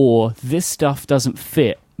enough, or this stuff doesn't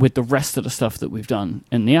fit with the rest of the stuff that we've done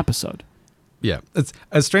in the episode. Yeah, it's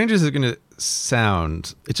as strange as it's going to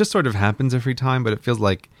sound, it just sort of happens every time, but it feels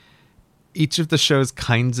like each of the shows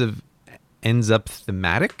kinds of ends up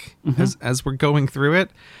thematic as we're going through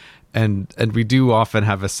it. And we do often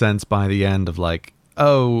have a sense by the end of like,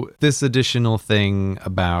 oh, this additional thing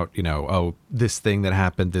about, this thing that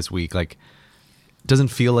happened this week, like, doesn't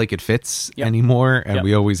feel like it fits anymore. And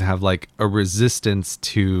we always have like a resistance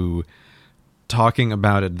to talking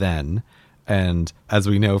about it then. And as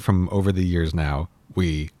we know from over the years now,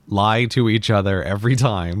 we lie to each other every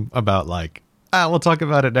time about like, we'll talk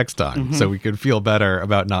about it next time. So we could feel better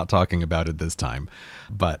about not talking about it this time.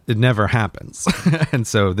 But it never happens. And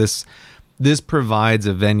so this provides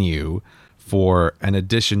a venue for an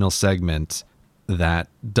additional segment that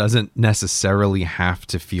doesn't necessarily have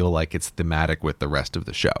to feel like it's thematic with the rest of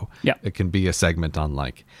the show. Yeah. It can be a segment on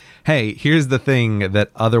like, hey, here's the thing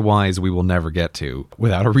that otherwise we will never get to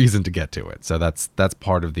without a reason to get to it. So that's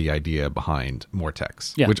part of the idea behind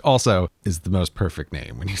Mortex, which also is the most perfect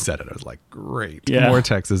name. When you said it, I was like, great. Yeah.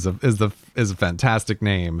 Mortex is a fantastic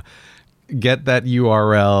name. Get that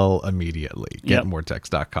URL immediately.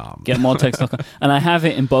 Getmoretex.com. Getmoretex.com. And I have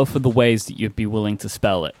it in both of the ways that you'd be willing to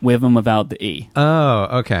spell it, with and without the E.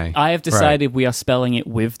 Oh, okay. I have decided we are spelling it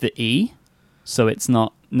with the E, so it's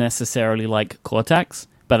not necessarily like Cortex,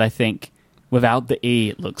 but I think without the E,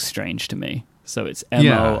 it looks strange to me. So it's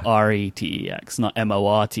MORETEX, not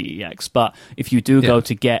MORTEX. But if you do go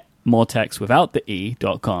to getmoretex without the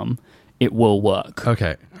E.com, it will work.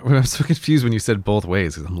 Okay. I was so confused when you said both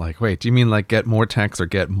ways. I'm like, wait, do you mean like get more text or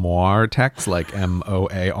get more text? Like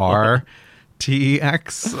MOARTEX?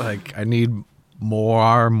 Like, I need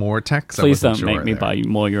more text. Please don't make me buy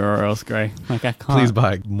more URLs, Gray. Like, I can't. Please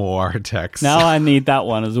buy more text. Now I need that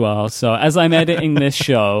one as well. So as I'm editing this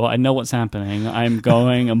show, I know what's happening. I'm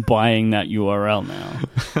going and buying that URL now.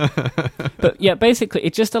 But yeah, basically,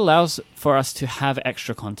 it just allows for us to have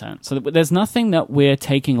extra content. So there's nothing that we're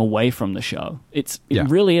taking away from the show. It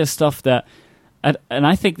really is stuff that, and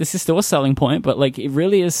I think this is still a selling point, but like it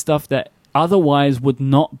really is stuff that otherwise would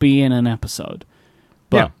not be in an episode.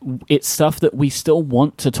 But it's stuff that we still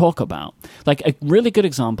want to talk about. Like a really good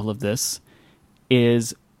example of this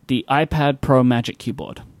is the iPad Pro Magic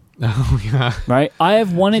Keyboard. Oh, yeah. Right? I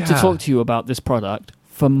have wanted to talk to you about this product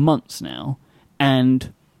for months now,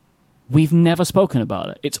 and we've never spoken about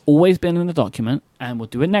it. It's always been in the document, and we'll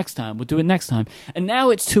do it next time, And now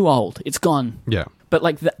it's too old. It's gone. Yeah. But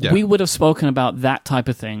like we would have spoken about that type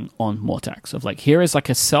of thing on Moretex of like, here is like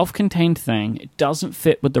a self-contained thing. It doesn't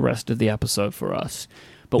fit with the rest of the episode for us,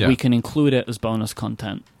 but we can include it as bonus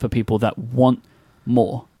content for people that want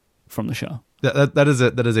more from the show.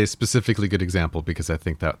 That is a specifically good example because I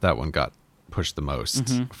think that one got pushed the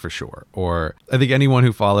most for sure. Or I think anyone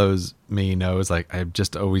who follows me knows like I'm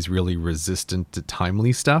just always really resistant to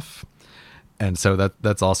timely stuff. And so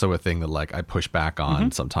that's also a thing that like I push back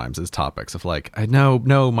on sometimes as topics of like, I know,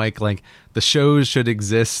 no, Mike, like the shows should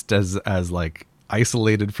exist as like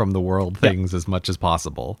isolated from the world things as much as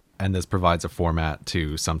possible. And this provides a format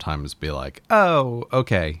to sometimes be like, oh,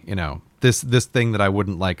 okay, you know, this thing that I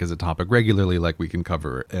wouldn't like as a topic regularly, like we can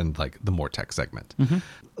cover in like the more tech segment.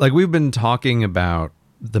 Like we've been talking about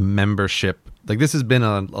the membership, like this has been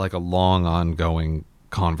a long ongoing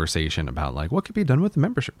conversation about like what could be done with the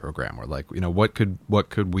membership program, or like, you know, what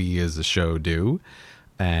could we as a show do.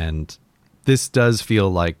 And this does feel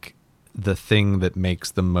like the thing that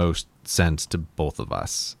makes the most sense to both of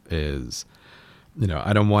us is, you know,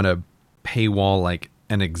 I don't want to paywall like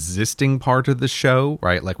an existing part of the show,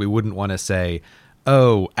 right? Like we wouldn't want to say,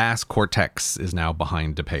 oh, Ask Cortex is now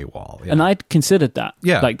behind the paywall. And I'd considered that.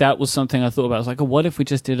 Yeah. Like that was something I thought about. I was like, oh, what if we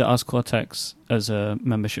just did Ask Cortex as a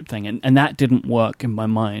membership thing? And that didn't work in my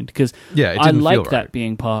mind because I like that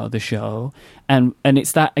being part of the show. And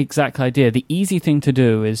it's that exact idea. The easy thing to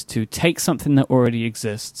do is to take something that already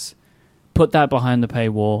exists, put that behind the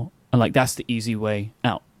paywall, and like that's the easy way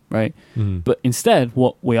out. Right. But instead,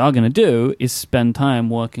 what we are going to do is spend time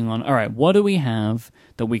working on, all right, what do we have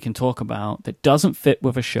that we can talk about that doesn't fit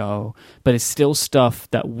with a show, but is still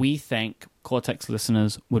stuff that we think Cortex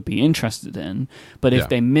listeners would be interested in. But if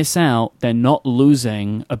they miss out, they're not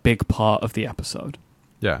losing a big part of the episode.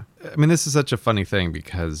 Yeah. I mean, this is such a funny thing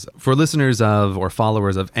because for listeners of or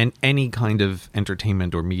followers of any kind of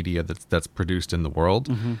entertainment or media that's produced in the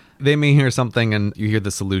world, they may hear something and you hear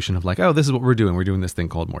the solution of like, oh, this is what we're doing. We're doing this thing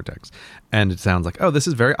called Moretex. And it sounds like, oh, this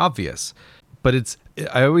is very obvious. But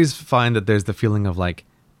I always find that there's the feeling of like,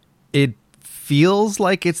 it feels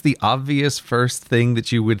like it's the obvious first thing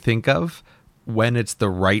that you would think of when it's the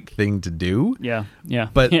right thing to do. Yeah.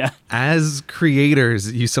 But as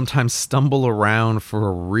creators, you sometimes stumble around for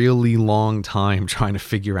a really long time trying to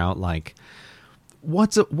figure out like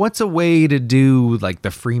what's a way to do like the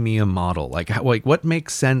freemium model, like what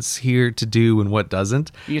makes sense here to do and what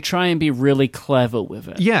doesn't. You try and be really clever with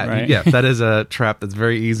it. Right? That is a trap that's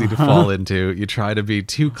very easy to fall into. You try to be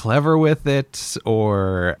too clever with it,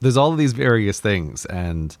 or there's all of these various things,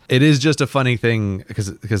 and it is just a funny thing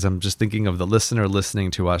because I'm just thinking of the listener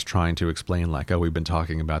listening to us trying to explain like, oh, we've been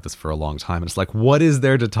talking about this for a long time, and it's like, what is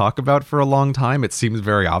there to talk about for a long time? It seems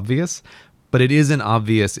very obvious, but it isn't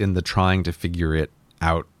obvious in the trying to figure it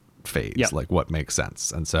out phase, like what makes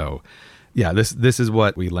sense. And so, this is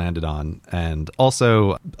what we landed on. And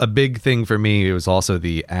also a big thing for me, it was also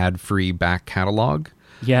the ad-free back catalog.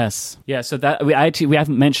 Yes. Yeah, so that we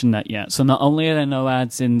haven't mentioned that yet. So not only are there no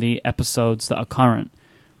ads in the episodes that are current,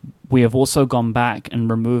 we have also gone back and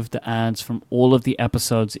removed the ads from all of the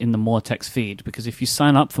episodes in the Moretex feed, because if you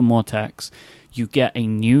sign up for Moretex, you get a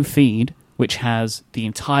new feed which has the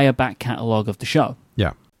entire back catalog of the show.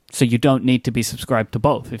 Yeah. So you don't need to be subscribed to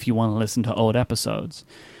both if you want to listen to old episodes.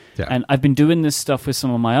 Yeah. And I've been doing this stuff with some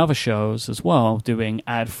of my other shows as well, doing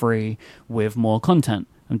ad-free with more content.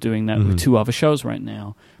 I'm doing that with 2 other shows right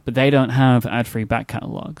now. But they don't have ad-free back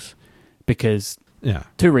catalogs because Yeah.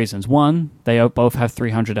 Two reasons. One, they both have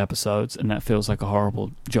 300 episodes, and that feels like a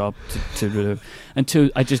horrible job to do. And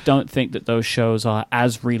two, I just don't think that those shows are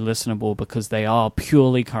as re-listenable because they are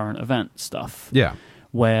purely current event stuff. Yeah.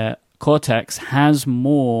 Where Cortex has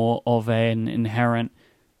more of an inherent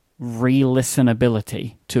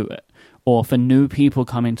re-listenability to it. Or for new people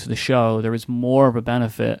coming to the show, there is more of a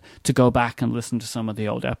benefit to go back and listen to some of the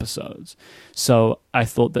old episodes. So I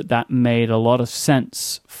thought that made a lot of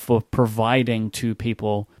sense for providing to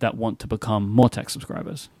people that want to become Mortex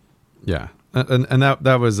subscribers. Yeah. And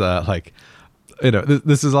that was like, you know,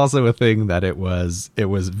 this is also a thing that it was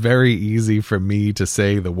very easy for me to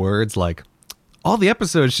say the words like, all the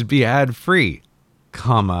episodes should be ad-free,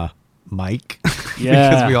 comma, Mike. Yeah.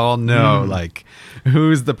 Because we all know, like,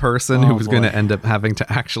 who's the person who's going to end up having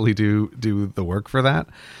to actually do the work for that.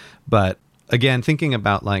 But again, thinking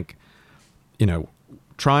about, like, you know,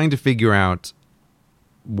 trying to figure out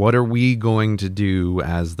what are we going to do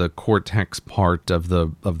as the Cortex part of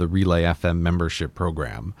the Relay FM membership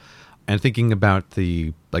program, and thinking about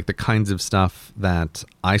the kinds of stuff that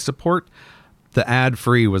I support. The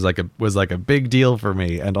ad-free was like a big deal for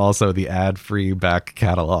me, and also the ad-free back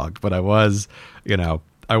catalog. But I was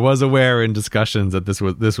aware in discussions that this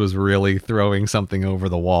was really throwing something over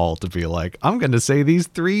the wall to be like, I'm going to say these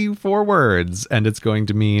 3-4 words, and it's going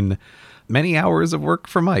to mean many hours of work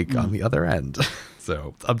for Mike on the other end.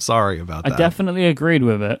 So I'm sorry about that. I definitely agreed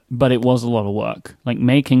with it, but it was a lot of work. Like,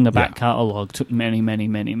 making the back catalog took many, many,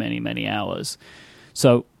 many, many, many hours.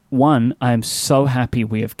 So, one, I'm so happy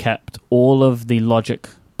we have kept all of the Logic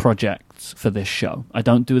projects for this show. I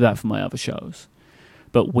don't do that for my other shows.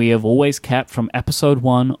 But we have always kept, from episode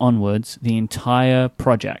 1 onwards, the entire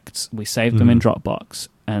projects. We saved them in Dropbox,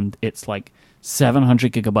 and it's like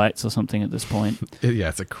 700 gigabytes or something at this point. Yeah,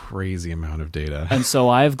 it's a crazy amount of data. And so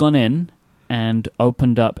I've gone in and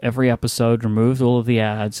opened up every episode, removed all of the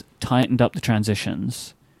ads, tightened up the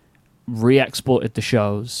transitions, re-exported the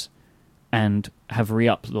shows, and have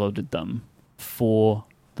re-uploaded them for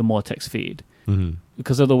the Mortex feed. Mm-hmm.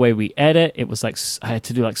 Because of the way we edit, it was like I had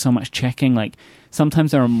to do like so much checking. Like,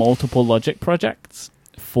 sometimes there are multiple Logic projects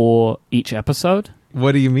for each episode.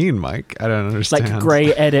 What do you mean, Mike? I don't understand. Like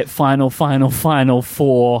gray edit final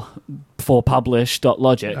for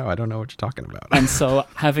publish.logic. No, I don't know what you're talking about. And so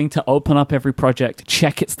having to open up every project,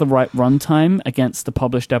 check it's the right runtime against the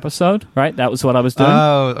published episode, right? That was what I was doing.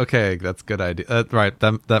 Oh, okay. That's a good idea. Right.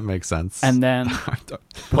 That makes sense. And then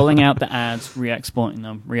pulling out the ads, re-exporting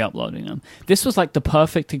them, re-uploading them. This was like the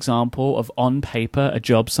perfect example of, on paper, a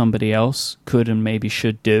job somebody else could and maybe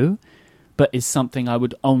should do, but is something I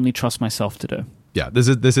would only trust myself to do. Yeah, this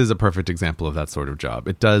is a perfect example of that sort of job.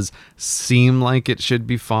 It does seem like it should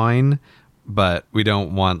be fine, but we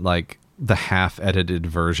don't want like the half-edited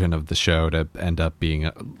version of the show to end up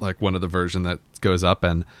being like one of the version that goes up,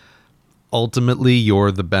 and ultimately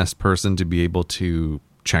you're the best person to be able to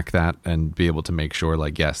check that and be able to make sure,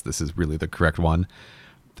 like, yes, this is really the correct one.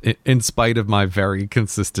 In spite of my very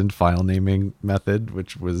consistent file naming method,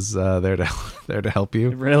 which was there to help you.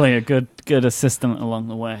 Really a good assistant along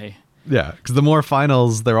the way. Yeah, because the more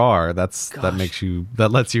finals there are, that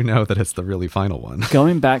lets you know that it's the really final one.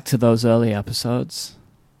 Going back to those early episodes,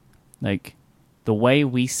 like, the way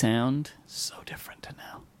we sound, so different to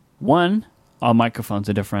now. One, our microphones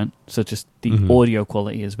are different, so just the audio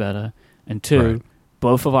quality is better. And two,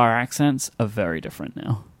 both of our accents are very different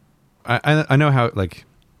now. I know how, like,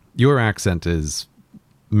 your accent is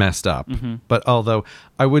messed up, but although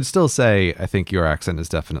I would still say I think your accent is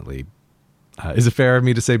definitely... is it fair of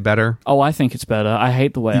me to say better? Oh, I think it's better. I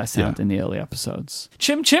hate the way I sound in the early episodes.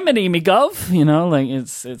 Chimney me gov, you know, like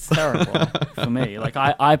it's terrible for me. Like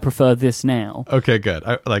I prefer this now. Okay, good.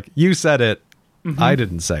 Like you said it, I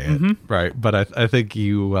didn't say it, right? But I think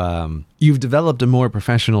you've developed a more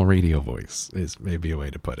professional radio voice is maybe a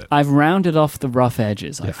way to put it. I've rounded off the rough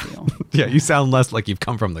edges, I feel. Yeah, you sound less like you've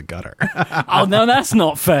come from the gutter. Oh, no, that's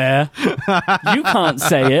not fair. You can't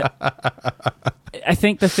say it. I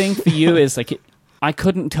think the thing for you is, like, I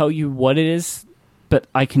couldn't tell you what it is, but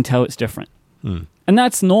I can tell it's different. And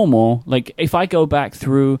that's normal. Like, if I go back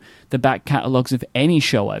through the back catalogs of any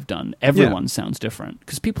show I've done, everyone sounds different.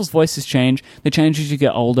 Because people's voices change. They change as you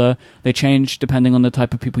get older. They change depending on the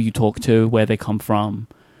type of people you talk to, where they come from.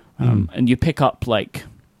 And you pick up, like,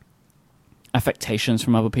 affectations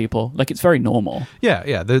from other people. Like, it's very normal.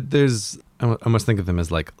 Yeah. There's... I almost think of them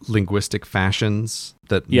as like linguistic fashions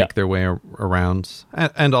that make their way around.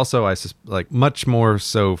 And also, like, much more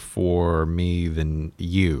so for me than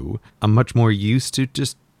you. I'm much more used to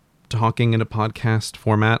just talking in a podcast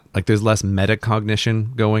format. Like, there's less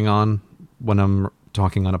metacognition going on when I'm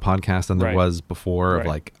talking on a podcast than there Right. was before. Of Right.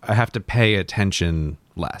 like, I have to pay attention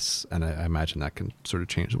less, and I imagine that can sort of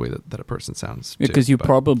change the way that a person sounds. Because too, you but-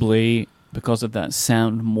 probably, because of that,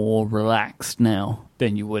 sound more relaxed now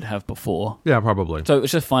than you would have before. yeah, probably. So it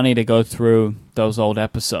was just funny to go through those old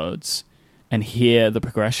episodes and hear the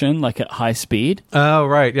progression, like at high speed. Oh,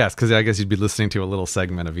 right. Yes, because I guess you'd be listening to a little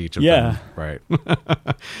segment of each of Yeah. them.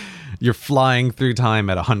 Right. You're flying through time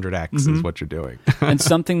at 100x is Mhm. what you're doing. And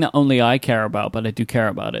something that only I care about, but I do care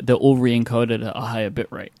about it, they're all re-encoded at a higher bit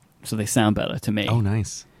rate. So they sound better to me. Oh,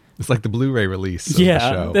 nice. It's like the Blu-ray release of the Yeah,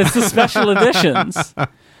 show. there's the special editions.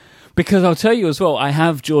 Because I'll tell you as well, I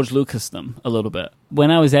have George Lucas them a little bit.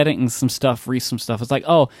 When I was editing some stuff, some stuff, it's like,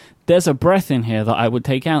 oh, there's a breath in here that I would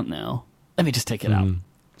take out now. Let me just take it out.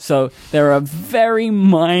 So there are very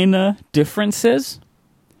minor differences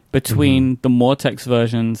between the Mortex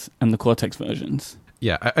versions and the Cortex versions.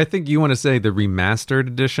 Yeah, I think you want to say the remastered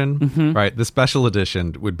edition, right? The special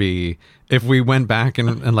edition would be if we went back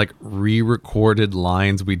and like re-recorded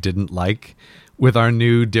lines we didn't like with our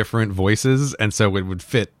new different voices, and so it would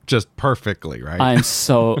fit just perfectly, right?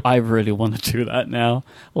 I really want to do that now.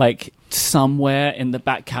 Like somewhere in the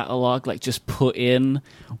back catalog, like just put in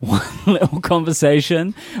one little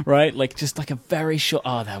conversation, right? Like just like a very short,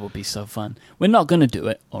 oh, that would be so fun. We're not going to do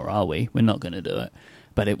it, or are we? We're not going to do it.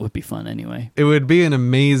 But it would be fun anyway. It would be an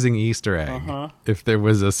amazing Easter egg if there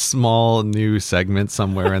was a small new segment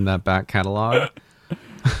somewhere in that back catalog.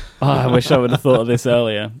 Oh, I wish I would have thought of this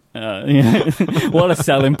earlier. Yeah. What a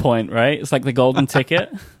selling point, right? It's like the golden ticket.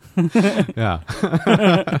 Yeah.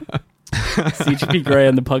 CGP Grey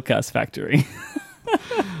and the Podcast Factory.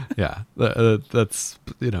 Yeah. That's,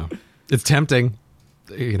 it's tempting.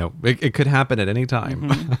 It could happen at any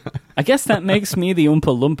time. I guess that makes me the Oompa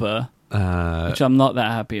Loompa, which I'm not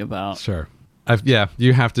that happy about. Sure.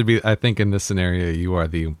 You have to be. I think in this scenario, you are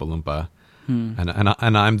the Oompa Loompa,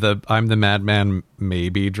 and I'm the madman,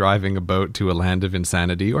 maybe driving a boat to a land of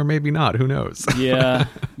insanity, or maybe not. Who knows? Yeah,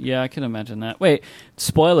 I can imagine that. Wait,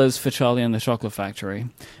 spoilers for Charlie and the Chocolate Factory.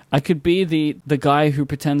 I could be the guy who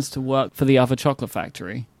pretends to work for the other chocolate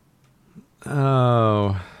factory.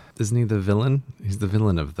 Oh, isn't he the villain? He's the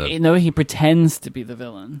villain of the. No, he pretends to be the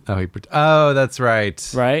villain. Oh, that's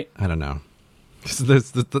right. Right. I don't know.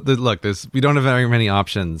 Look, we don't have very many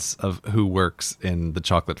options of who works in the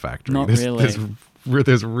chocolate factory. Not really.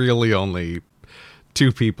 There's really only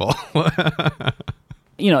two people.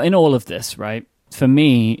 In all of this, right? For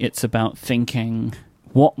me, it's about thinking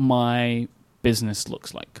what my business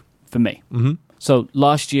looks like for me. Mm-hmm. So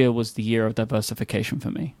last year was the year of diversification for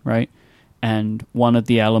me, right? And one of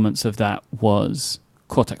the elements of that was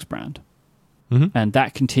Cortex brand. Mm-hmm. And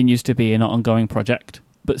that continues to be an ongoing project.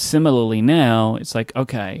 But similarly now, it's like,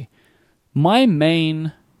 okay, my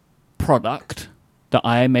main product that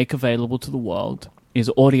I make available to the world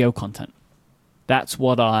is audio content. That's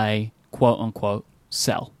what I, quote unquote,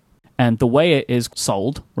 sell. And the way it is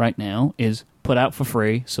sold right now is put out for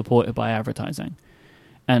free, supported by advertising.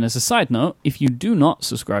 And as a side note, if you do not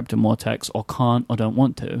subscribe to Mortex or can't or don't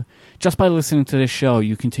want to, just by listening to this show,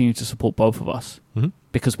 you continue to support both of us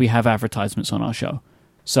because we have advertisements on our show.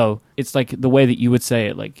 So it's like the way that you would say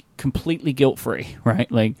it, like completely guilt-free, right?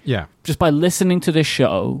 Like, yeah, just by listening to this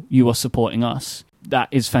show, you are supporting us. That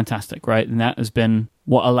is fantastic, right? And that has been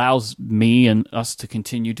what allows me and us to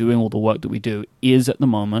continue doing all the work that we do is at the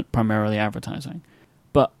moment primarily advertising.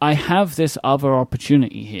 But I have this other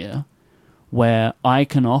opportunity here where I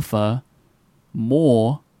can offer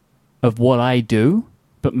more of what I do,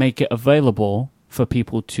 but make it available for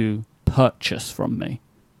people to purchase from me,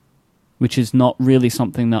 which is not really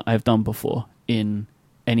something that I've done before in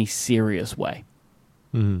any serious way.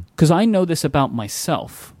 Because I know this about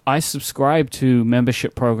myself. I subscribe to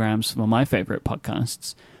membership programs for my favorite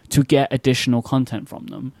podcasts to get additional content from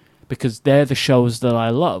them because they're the shows that I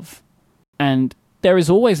love. And there is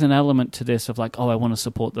always an element to this of like, oh, I want to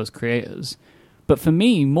support those creators. But for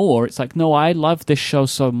me, more, it's like, no, I love this show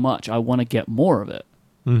so much, I want to get more of it.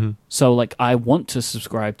 Mm-hmm. So, like, I want to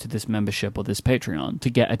subscribe to this membership or this Patreon to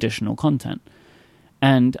get additional content.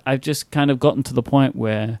 And I've just kind of gotten to the point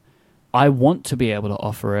where I want to be able to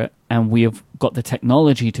offer it, and we have got the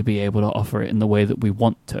technology to be able to offer it in the way that we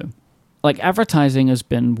want to. Like, advertising has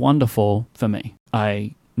been wonderful for me.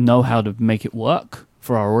 I know how to make it work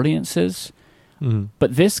for our audiences.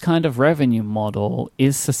 But this kind of revenue model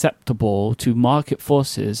is susceptible to market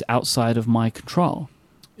forces outside of my control.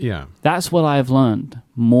 Yeah. That's what I've learned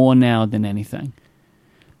more now than anything.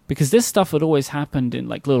 Because this stuff had always happened in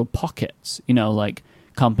like little pockets, like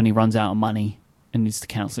company runs out of money and needs to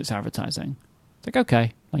cancel its advertising. It's like,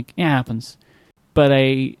 okay, like it happens. But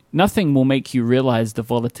nothing will make you realize the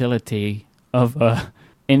volatility of a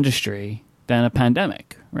industry than a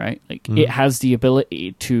pandemic, right? Like it has the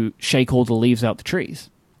ability to shake all the leaves out the trees.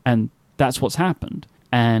 And that's what's happened.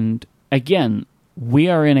 And again, we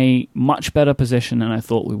are in a much better position than I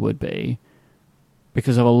thought we would be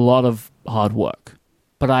because of a lot of hard work.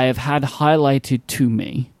 But I have had highlighted to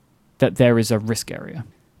me that there is a risk area.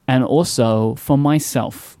 And also for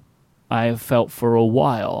myself, I have felt for a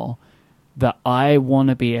while that I want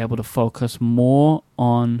to be able to focus more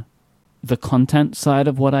on the content side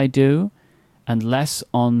of what I do and less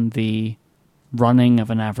on the running of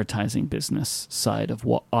an advertising business side of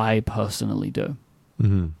what I personally do.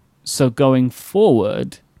 Mm-hmm. So going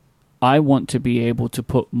forward, I want to be able to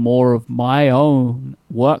put more of my own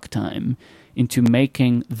work time into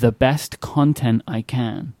making the best content I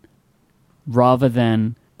can rather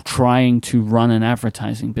than trying to run an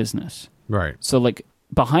advertising business. Right. So like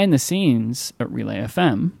behind the scenes at Relay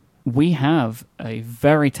FM, we have a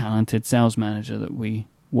very talented sales manager that we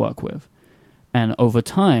work with. And over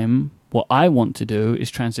time, what I want to do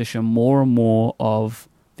is transition more and more of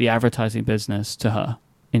the advertising business to her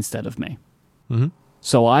instead of me. Mm-hmm.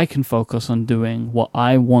 So I can focus on doing what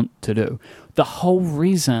I want to do. The whole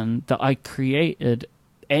reason that I created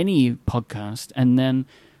any podcast and then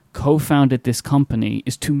co-founded this company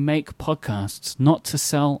is to make podcasts, not to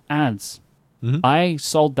sell ads. Mm-hmm. I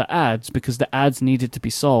sold the ads because the ads needed to be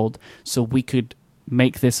sold so we could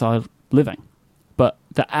make this our living. But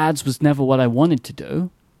the ads was never what I wanted to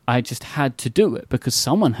do. I just had to do it because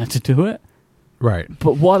someone had to do it. Right.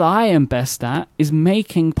 But what I am best at is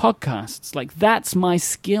making podcasts. Like, that's my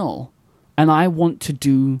skill. And I want to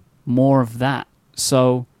do more of that.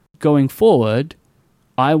 So going forward,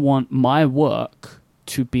 I want my work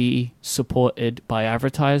to be supported by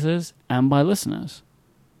advertisers and by listeners.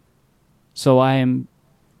 So I am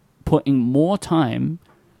putting more time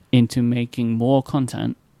into making more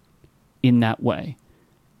content in that way.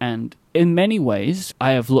 And in many ways,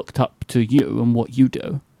 I have looked up to you and what you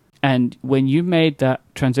do. And when you made that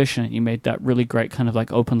transition, you made that really great kind of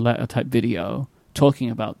like open letter type video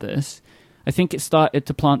talking about this, I think it started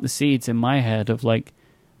to plant the seeds in my head of like,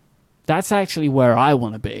 that's actually where I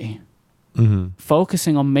want to be. Mm-hmm.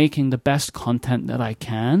 Focusing on making the best content that I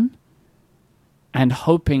can and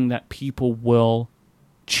hoping that people will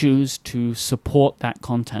choose to support that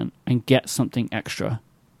content and get something extra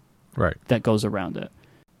Right. that goes around it.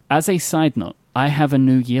 As a side note, I have a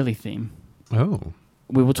new yearly theme. Oh.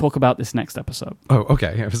 We will talk about this next episode. Oh,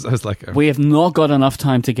 okay. I was like... We have not got enough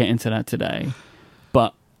time to get into that today,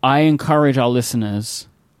 but I encourage our listeners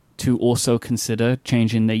to also consider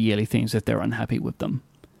changing their yearly themes if they're unhappy with them.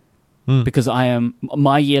 Because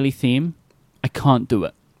my yearly theme, I can't do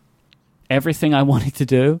it. Everything I wanted to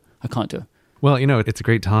do, I can't do. Well, you know, it's a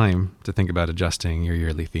great time to think about adjusting your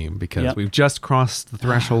yearly theme because we've just crossed the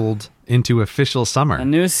threshold into official summer. A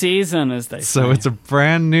new season, as they say. So it's a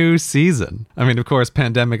brand new season. I mean, of course,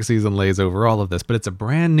 pandemic season lays over all of this, but it's a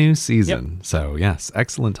brand new season. Yep. So yes,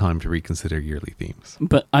 excellent time to reconsider yearly themes.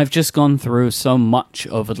 But I've just gone through so much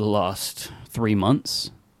over the last 3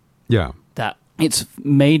 months. Yeah. That it's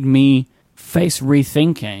made me face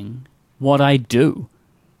rethinking what I do.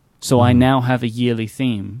 So I now have a yearly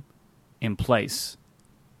theme in place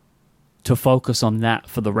to focus on that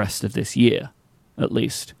for the rest of this year, at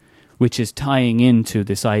least, which is tying into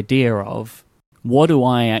this idea of what do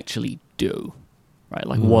I actually do, right?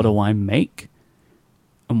 Like, what do I make?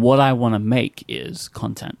 And what I want to make is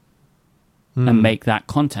content and make that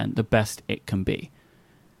content the best it can be.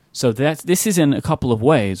 So this is in a couple of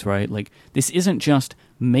ways, right? Like, this isn't just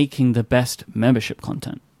making the best membership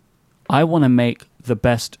content. I want to make the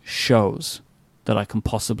best shows that I can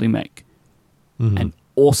possibly make. And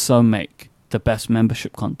also make the best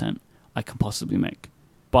membership content I can possibly make.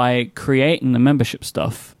 By creating the membership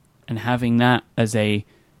stuff and having that as a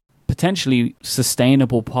potentially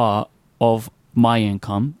sustainable part of my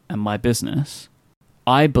income and my business,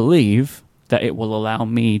 I believe that it will allow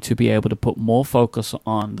me to be able to put more focus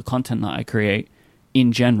on the content that I create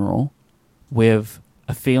in general with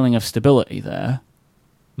a feeling of stability there,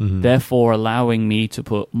 therefore allowing me to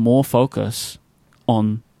put more focus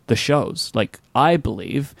on the shows. Like, I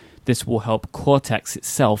believe this will help Cortex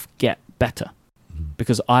itself get better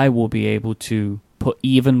because I will be able to put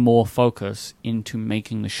even more focus into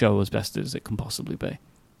making the show as best as it can possibly be.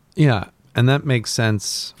 Yeah, and that makes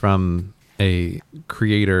sense from a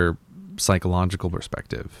creator psychological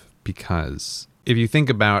perspective because if you think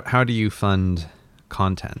about how do you fund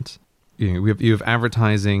content, you have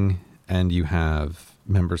advertising and you have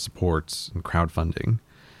member supports and crowdfunding,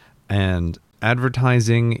 and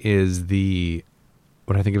advertising is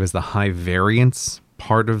what I think of as the high variance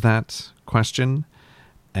part of that question.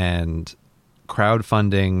 And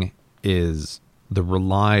crowdfunding is the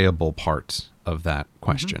reliable part of that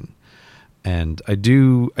question. And I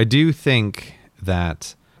do think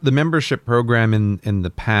that the membership program in the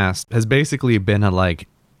past has basically been a like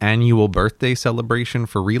annual birthday celebration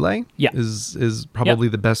for Relay. Yeah. Is probably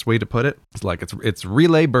the best way to put it. It's like it's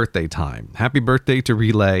Relay birthday time. Happy birthday to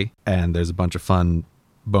Relay, and there's a bunch of fun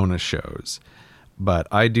bonus shows. But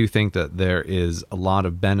I do think that there is a lot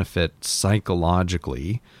of benefit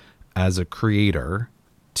psychologically as a creator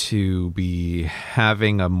to be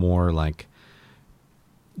having a more like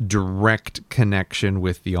direct connection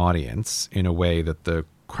with the audience in a way that the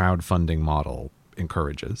crowdfunding model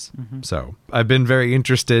encourages. So I've been very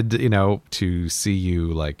interested, to see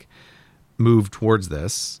you like move towards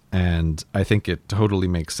this. And I think it totally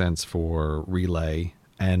makes sense for Relay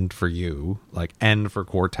and for you, like, and for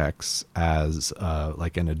Cortex as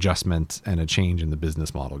like an adjustment and a change in the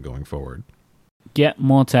business model going forward.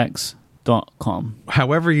 GetMoretex.com.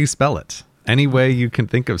 However you spell it. Any way you can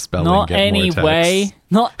think of spelling Not any way.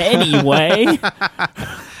 Not any way.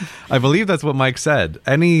 I believe that's what Mike said.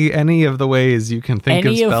 Any of the ways you can think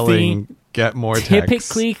of spelling Get More Text.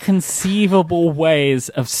 Typically conceivable ways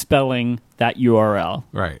of spelling that URL.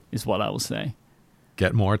 Right. Is what I will say.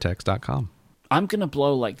 GetMoreText.com. I'm going to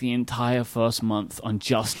blow like the entire first month on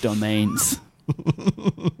just domains.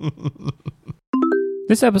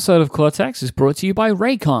 This episode of Cortex is brought to you by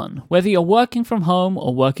Raycon. Whether you're working from home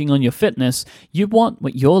or working on your fitness, you want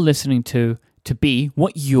what you're listening to be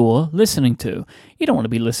what you're listening to. You don't want to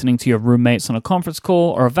be listening to your roommates on a conference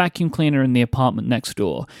call or a vacuum cleaner in the apartment next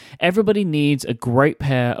door. Everybody needs a great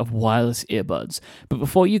pair of wireless earbuds. But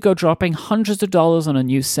before you go dropping hundreds of dollars on a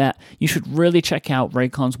new set, you should really check out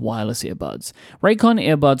Raycon's wireless earbuds. Raycon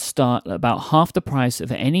earbuds start at about half the price of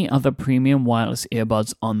any other premium wireless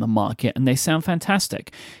earbuds on the market, and they sound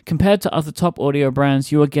fantastic. Compared to other top audio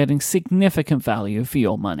brands, you are getting significant value for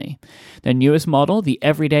your money. Their newest model, the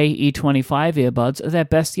Everyday E25 earbuds, are their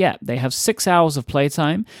best yet. They have 6 hours of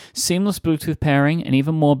playtime, seamless Bluetooth pairing, and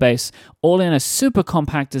even more bass, all in a super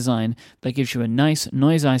compact design that gives you a nice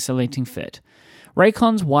noise-isolating fit.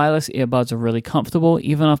 Raycon's wireless earbuds are really comfortable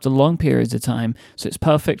even after long periods of time, so it's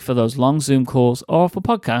perfect for those long Zoom calls or for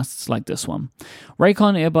podcasts like this one.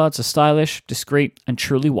 Raycon earbuds are stylish, discreet, and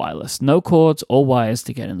truly wireless. No cords or wires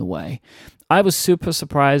to get in the way. I was super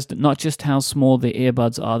surprised at not just how small the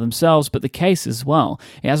earbuds are themselves, but the case as well.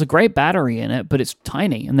 It has a great battery in it, but it's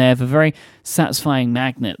tiny, and they have a very satisfying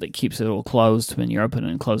magnet that keeps it all closed when you're opening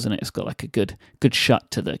and closing it. It's got like a good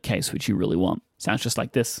shut to the case, which you really want. Sounds just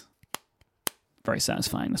like this. Very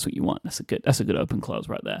satisfying. That's what you want. That's a good open close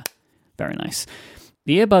right there. Very nice.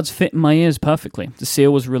 The earbuds fit in my ears perfectly. The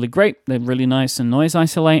seal was really great. They're really nice and noise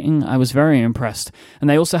isolating. I was very impressed. And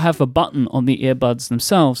they also have a button on the earbuds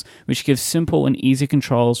themselves, which gives simple and easy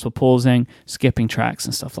controls for pausing, skipping tracks,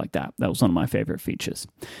 and stuff like that. That was one of my favorite features.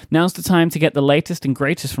 Now's the time to get the latest and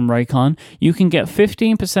greatest from Raycon. You can get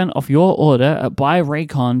 15% off your order at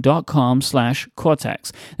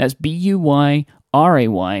buyraycon.com/Cortex. That's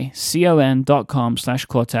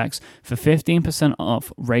BUYRAYCON.com/Cortex for 15%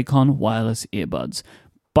 off Raycon wireless earbuds.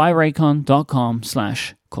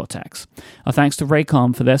 Buyraycon.com/Cortex. Our thanks to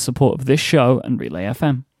Raycon for their support of this show and Relay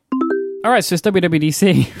FM. All right, so it's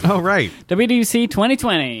WWDC. Oh, right. WWDC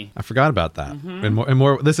 2020. I forgot about that. And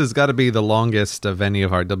more. This has got to be the longest of any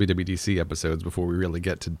of our WWDC episodes before we really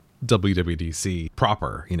get to WWDC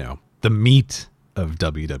proper, the meat of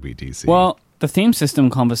WWDC. Well, the theme system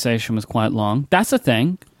conversation was quite long. That's a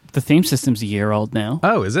thing. The theme system's a year old now.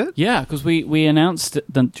 Oh, is it? Yeah, because we announced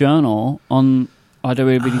the journal on our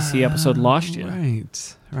WWDC episode last year.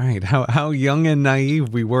 Right. How young and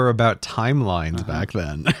naive we were about timelines back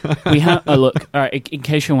then. We have look. All right, in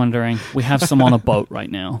case you're wondering, we have some on a boat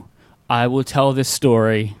right now. I will tell this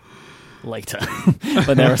story later,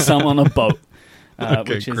 but there are some on a boat.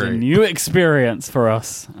 Okay, which is great. a new experience for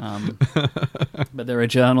us. But there are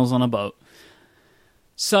journals on a boat.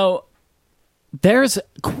 So there's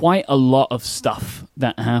quite a lot of stuff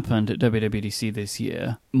that happened at WWDC this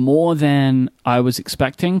year. More than I was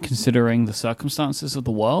expecting, considering the circumstances of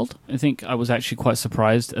the world. I think I was actually quite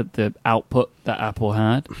surprised at the output that Apple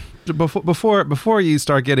had. Before you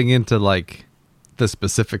start getting into like the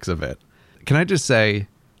specifics of it, can I just say,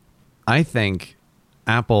 I think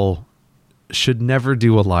Apple should never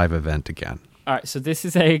do a live event again. All right, so this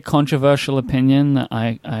is a controversial opinion that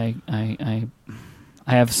I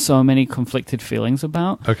have so many conflicted feelings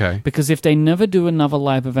about. Okay. Because if they never do another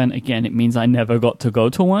live event again, it means I never got to go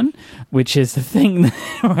to one, which is the thing,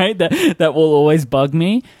 right? That will always bug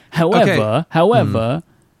me. However,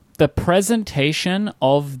 the presentation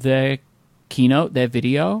of their keynote, their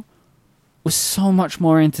video, was so much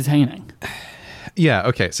more entertaining. Yeah.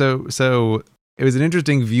 Okay. So it was an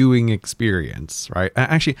interesting viewing experience, right?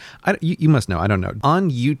 Actually, you must know. I don't know. On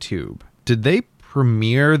YouTube, did they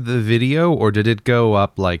premiere the video, or did it go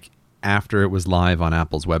up like after it was live on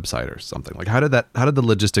Apple's website or something? Like, how did the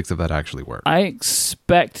logistics of that actually work? I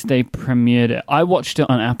expect they premiered it. I watched it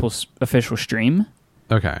on Apple's official stream.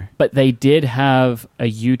 Okay. But they did have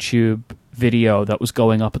a YouTube video that was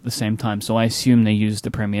going up at the same time, so I assume they used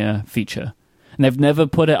the premiere feature. And they've never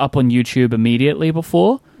put it up on YouTube immediately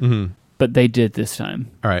before, but they did this time.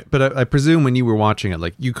 All right. But I presume when you were watching it,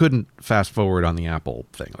 like, you couldn't fast forward on the Apple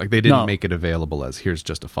thing. Like, they didn't make it available as here's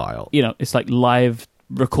just a file. You know, it's like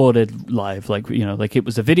recorded live, like, you know, like it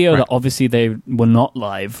was a video that obviously they were not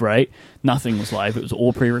live, right? Nothing was live. It was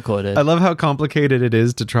all pre-recorded. I love how complicated it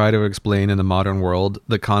is to try to explain in the modern world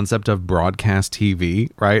the concept of broadcast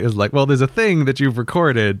TV, right? It's like, well, there's a thing that you've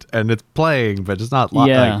recorded and it's playing, but it's not live.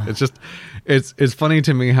 Yeah. Like, it's just, it's funny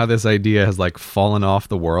to me how this idea has like fallen off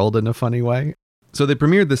the world in a funny way. So they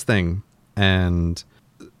premiered this thing and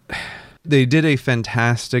they did a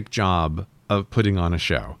fantastic job of putting on a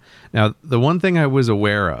show. Now, the one thing I was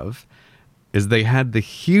aware of is they had the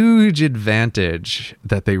huge advantage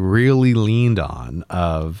that they really leaned on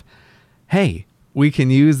of, hey, we can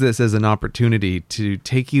use this as an opportunity to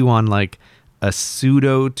take you on like a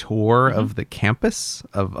pseudo tour of the campus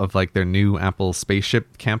of like their new Apple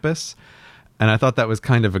spaceship campus. And I thought that was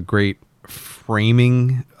kind of a great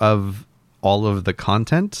framing of all of the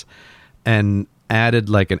content and added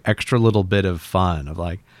like an extra little bit of fun of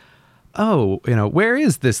like, oh, you know, where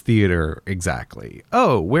is this theater exactly?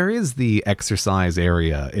 Oh, where is the exercise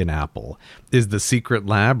area in Apple? Is the secret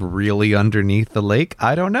lab really underneath the lake?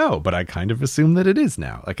 I don't know, but I kind of assume that it is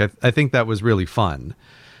now. Like, I think that was really fun.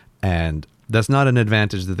 And that's not an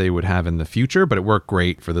advantage that they would have in the future, but it worked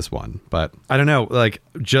great for this one. But I don't know, like,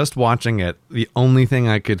 just watching it, the only thing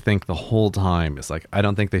I could think the whole time is like, I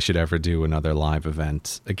don't think they should ever do another live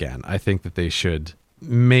event again. I think that they should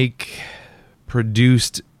make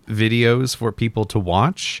produced videos for people to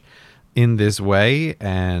watch in this way,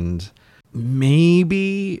 and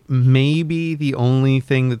maybe the only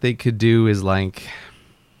thing that they could do is like,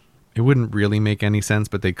 it wouldn't really make any sense,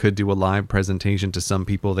 but they could do a live presentation to some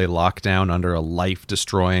people they lock down under a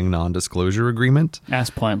life-destroying non-disclosure agreement. That's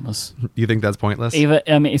pointless. You think that's pointless?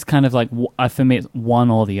 I mean, it's kind of like, for me, it's one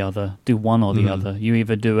or the other. Do one or the other. You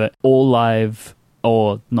either do it all live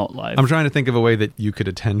or not live. I'm trying to think of a way that you could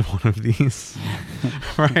attend one of these.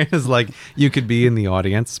 Right? It's like you could be in the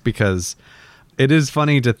audience, because it is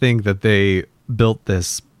funny to think that they built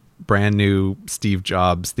this brand new Steve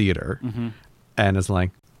Jobs theater. And it's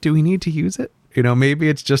like, do we need to use it? You know, maybe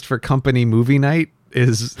it's just for company movie night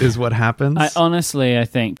is what happens. I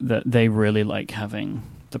think that they really like having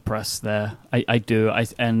the press there. I do.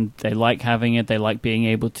 And they like having it. They like being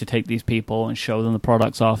able to take these people and show them the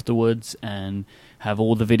products afterwards and have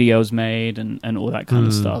all the videos made and all that kind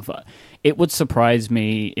of stuff. It would surprise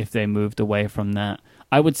me if they moved away from that.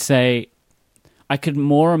 I would say I could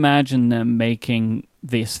more imagine them making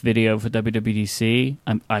this video for WWDC.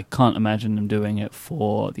 I can't imagine them doing it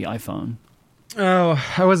for the iPhone. Oh,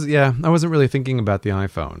 I wasn't really thinking about the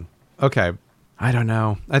iPhone. Okay. I don't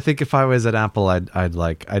know. I think if I was at Apple,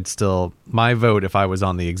 I'd still, my vote if I was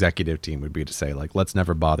on the executive team would be to say, like, let's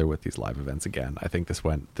never bother with these live events again. I think this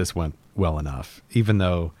went well enough, even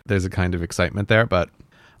though there's a kind of excitement there. But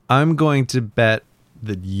I'm going to bet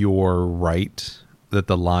that you're right, that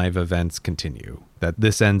the live events continue, that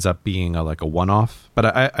this ends up being a one-off. But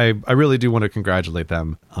I really do want to congratulate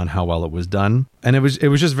them on how well it was done. And it was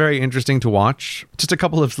just very interesting to watch. Just a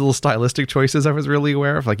couple of little stylistic choices I was really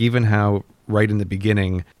aware of, like even how right in the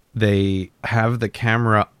beginning they have the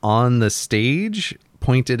camera on the stage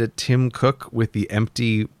pointed at Tim Cook with the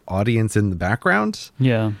empty audience in the background.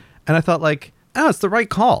 Yeah. And I thought, like, oh, it's the right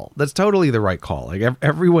call. That's totally the right call. Like,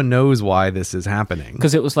 everyone knows why this is happening.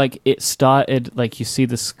 Because it was like, it started, like, you see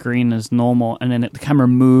the screen as normal, and then the camera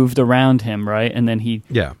moved around him, right? And then he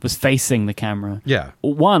was facing the camera. Yeah.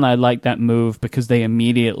 One, I like that move because they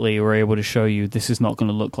immediately were able to show you this is not going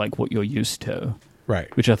to look like what you're used to.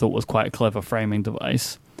 Right. Which I thought was quite a clever framing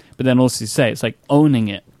device. But then also say, it's like owning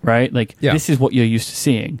it, right? Like, this is what you're used to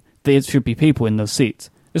seeing. There should be people in those seats.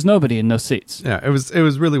 There's nobody in those seats. Yeah, it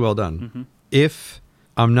was really well done. Mm-hmm. If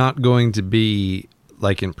I'm not going to be,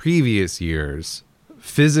 like in previous years,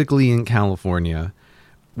 physically in California,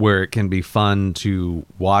 where it can be fun to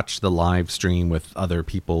watch the live stream with other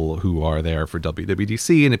people who are there for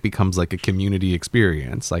WWDC, and it becomes like a community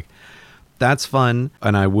experience. Like, that's fun,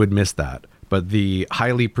 and I would miss that. But the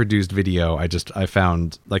highly produced video, I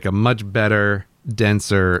found like a much better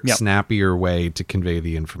denser, Yep. snappier way to convey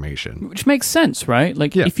the information. Which makes sense, right?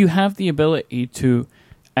 Like, Yeah. if you have the ability to,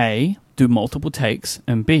 A, do multiple takes,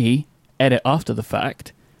 and B, edit after the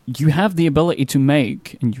fact, you have the ability to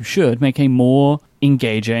make, and you should, make a more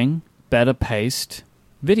engaging, better paced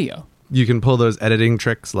video. You can pull those editing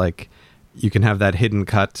tricks, like you can have that hidden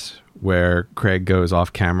cut where Craig goes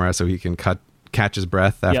off camera so he can catch his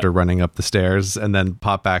breath after Yep. running up the stairs and then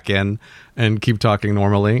pop back in and keep talking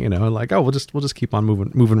normally, like, oh, we'll just keep on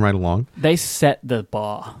moving right along. They set the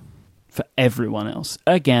bar for everyone else,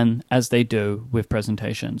 again, as they do with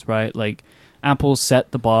presentations, right? Like, Apple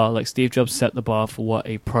set the bar, like Steve Jobs set the bar for what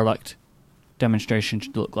a product demonstration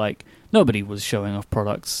should look like. Nobody was showing off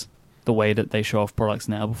products the way that they show off products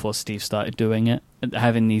now before Steve started doing it.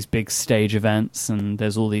 Having these big stage events, and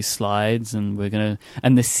there's all these slides, and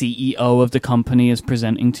and the CEO of the company is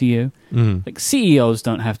presenting to you. Like, CEOs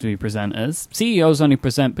don't have to be presenters. CEOs only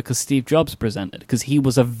present because Steve Jobs presented, because he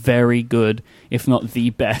was a very good, if not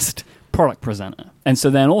the best, product presenter. And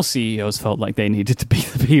so then all CEOs felt like they needed to be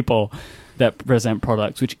the people that present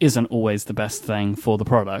products, which isn't always the best thing for the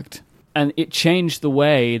product. And it changed the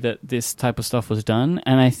way that this type of stuff was done.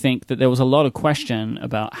 And I think that there was a lot of question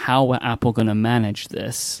about how were Apple going to manage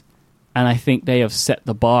this. And I think they have set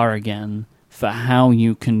the bar again for how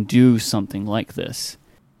you can do something like this.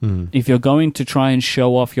 If you're going to try and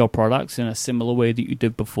show off your products in a similar way that you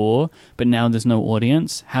did before, but now there's no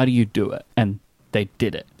audience, how do you do it? And they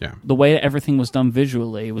did it. Yeah. The way that everything was done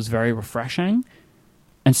visually was very refreshing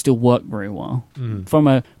and still worked very well. From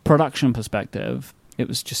a production perspective, it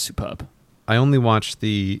was just superb. I only watched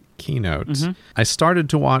the keynote. I started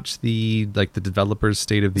to watch the developers'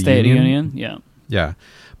 State of the State Union. of the Union, yeah. Yeah.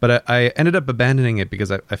 But I ended up abandoning it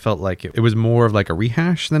because I felt like it was more of like a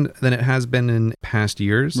rehash than it has been in past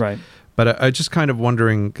years. Right. But I just kind of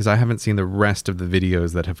wondering, because I haven't seen the rest of the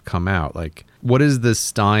videos that have come out, like, what is the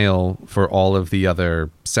style for all of the other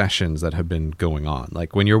sessions that have been going on?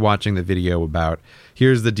 Like, when you're watching the video about,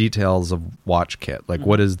 here's the details of WatchKit, like,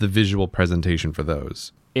 what is the visual presentation for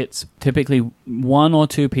those? It's typically one or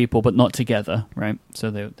two people, but not together, right?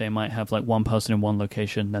 So they might have like one person in one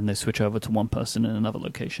location, then they switch over to one person in another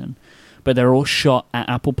location. But they're all shot at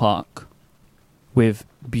Apple Park with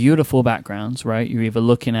beautiful backgrounds, right? You're either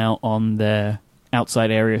looking out on their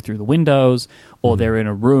outside area through the windows, or they're in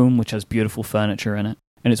a room which has beautiful furniture in it.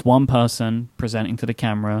 And it's one person presenting to the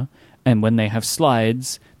camera, and when they have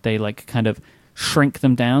slides, they like kind of shrink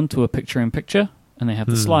them down to a picture-in-picture, and they have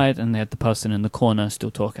the slide, and they have the person in the corner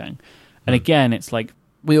still talking. And again, it's like,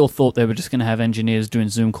 we all thought they were just going to have engineers doing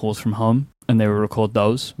Zoom calls from home, and they would record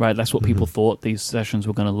those, right? That's what people thought these sessions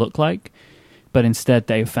were going to look like. But instead,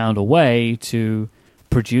 they found a way to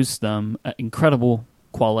produce them at incredible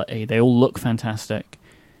quality. They all look fantastic,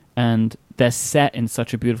 and they're set in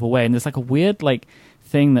such a beautiful way. And there's like a weird like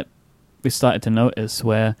thing that we started to notice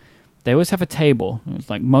where they always have a table. It's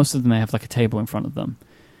like most of them, they have like a table in front of them,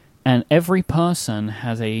 and every person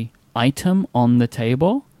has a item on the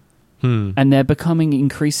table, and they're becoming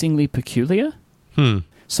increasingly peculiar.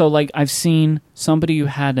 So like, I've seen somebody who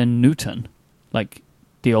had a Newton, like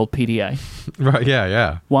the old PDA. Right,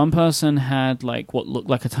 yeah. One person had like what looked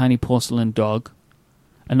like a tiny porcelain dog.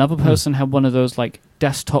 Another person had one of those like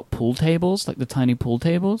desktop pool tables, like the tiny pool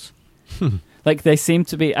tables. Like, they seem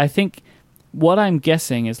to be, I think what I'm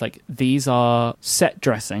guessing is like, these are set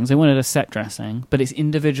dressings. They wanted a set dressing, but it's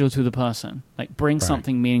individual to the person. Like, bring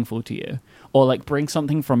something meaningful to you, or like bring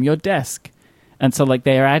something from your desk. And so like,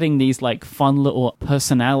 they're adding these like fun little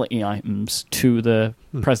personality items to the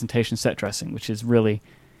presentation set dressing, which is really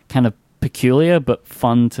kind of peculiar but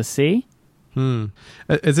fun to see.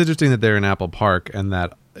 It's interesting that they're in Apple Park, and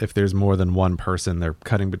that if there's more than one person, they're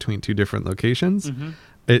cutting between two different locations.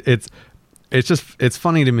 It's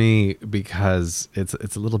funny to me because it's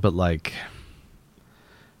a little bit like,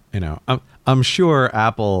 I'm sure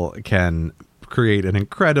Apple can create an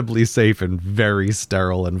incredibly safe and very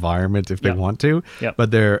sterile environment if they want to,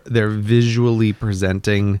 but they're visually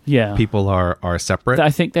presenting people are separate. I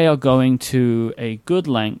think they are going to a good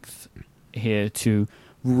length here to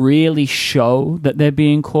really show that they're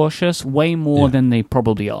being cautious, way more than they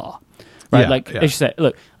probably are. Right, as you say,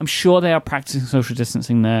 look, I'm sure they are practicing social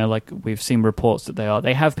distancing there. Like, we've seen reports that they are.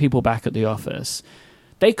 They have people back at the office.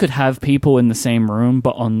 They could have people in the same room,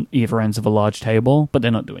 but on either ends of a large table, but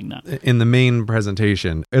they're not doing that. In the main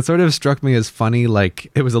presentation, it sort of struck me as funny, like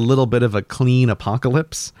it was a little bit of a clean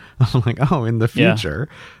apocalypse. I'm like, oh, in the future,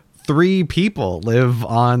 3 people live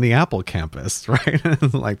on the Apple campus, right?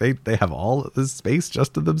 Like, they have all of this space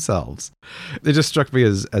just to themselves. It just struck me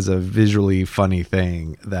as a visually funny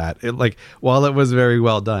thing that it, like, while it was very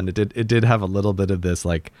well done, it did have a little bit of this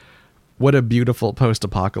like what a beautiful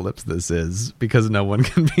post-apocalypse this is, because no one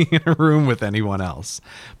can be in a room with anyone else.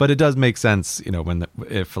 But it does make sense,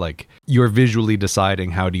 if like you're visually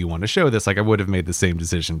deciding how do you want to show this, like I would have made the same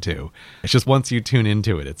decision too. It's just once you tune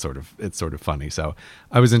into it, it's sort of funny. So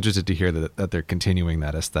I was interested to hear that they're continuing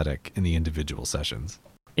that aesthetic in the individual sessions.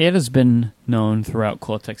 It has been known throughout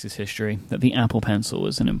Cortex's history that the Apple Pencil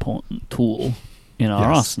is an important tool in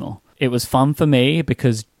our arsenal. It was fun for me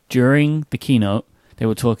because during the keynote, they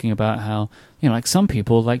were talking about how, like some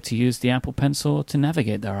people like to use the Apple Pencil to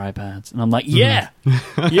navigate their iPads. And I'm like, yeah.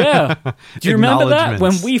 Do you remember that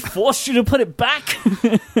when we forced you to put it back?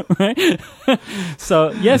 Right?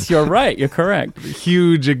 So, yes, you're right. You're correct.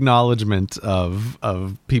 Huge acknowledgement of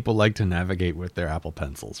people like to navigate with their Apple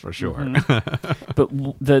Pencils, for sure.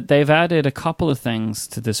 Mm-hmm. But they've added a couple of things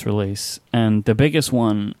to this release. And the biggest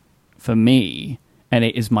one for me, and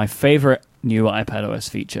it is my favorite new iPadOS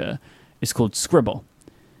feature, is called Scribble.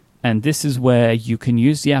 And this is where you can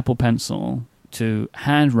use the Apple Pencil to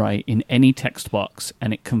handwrite in any text box,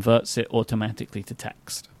 and it converts it automatically to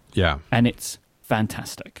text. Yeah. And it's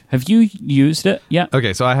fantastic. Have you used it yet?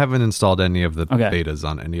 Okay, so I haven't installed any of the betas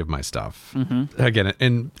on any of my stuff. Mm-hmm. Again,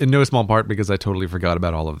 in no small part because I totally forgot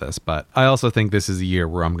about all of this, but I also think this is a year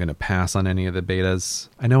where I'm going to pass on any of the betas.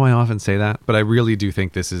 I know I often say that, but I really do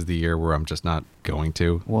think this is the year where I'm just not going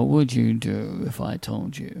to. What would you do if I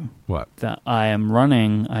told you what? That I am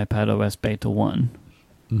running iPadOS Beta 1,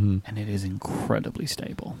 mm-hmm. and it is incredibly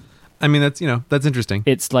stable? I mean, that's interesting.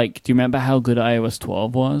 It's like, do you remember how good iOS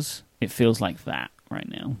 12 was? It feels like that right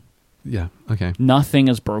now. Yeah, okay. Nothing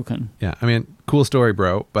is broken. Yeah, I mean, cool story,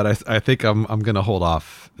 bro, but I think I'm going to hold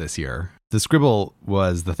off this year. The Scribble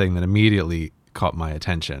was the thing that immediately caught my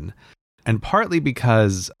attention. And partly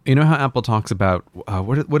because, you know how Apple talks about,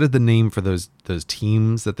 what is the name for those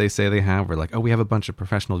teams that they say they have? Where like, we have a bunch of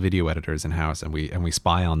professional video editors in-house and we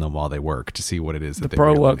spy on them while they work to see what it is that they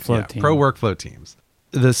Pro really Workflow team. Pro Workflow teams.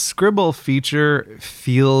 The Scribble feature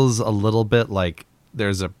feels a little bit like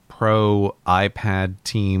there's a pro iPad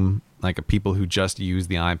team, like a people who just use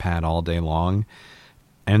the iPad all day long.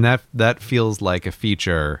 And that feels like a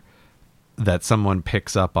feature that someone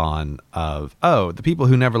picks up on of, the people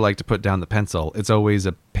who never like to put down the pencil, it's always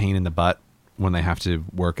a pain in the butt when they have to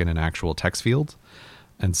work in an actual text field.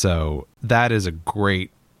 And so that is a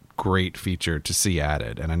great feature to see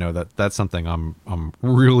added. And I know that that's something I'm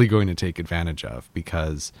really going to take advantage of,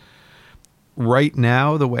 because right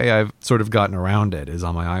now, the way I've sort of gotten around it is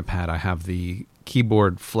on my iPad, I have the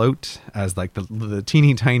keyboard float as like the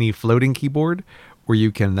teeny tiny floating keyboard where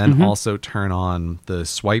you can then also turn on the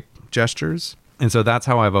swipe gestures. And so that's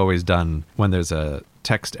how I've always done when there's a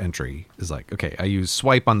text entry, is like, okay, I use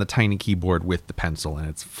swipe on the tiny keyboard with the pencil and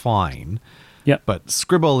it's fine. Yep. But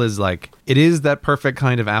Scribble is like, it is that perfect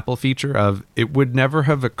kind of Apple feature of, it would never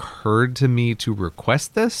have occurred to me to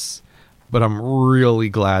request this, but I'm really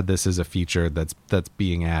glad this is a feature that's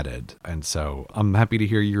being added. And so I'm happy to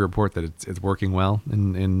hear you report that it's working well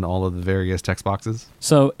in all of the various text boxes.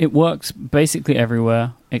 So it works basically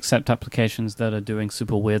everywhere except applications that are doing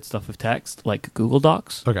super weird stuff with text, like Google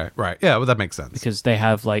Docs. Okay, right. Yeah, well, that makes sense. Because they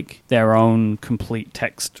have like their own complete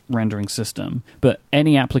text rendering system. But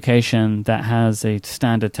any application that has a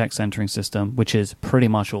standard text entering system, which is pretty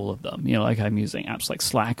much all of them, like I'm using apps like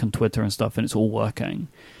Slack and Twitter and stuff, and it's all working.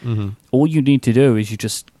 Mm-hmm. All you need to do is you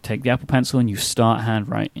just take the Apple Pencil and you start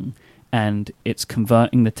handwriting, and it's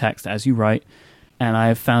converting the text as you write. And I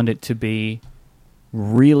have found it to be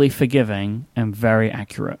really forgiving and very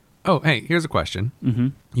accurate. Oh, hey, here's a question. Mm-hmm.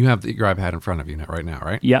 You have your iPad in front of you right now,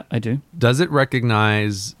 right? Yeah, I do. Does it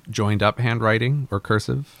recognize joined up handwriting or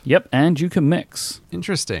cursive? Yep, and you can mix.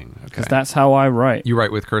 Interesting. Okay. Because that's how I write. You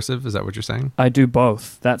write with cursive? Is that what you're saying? I do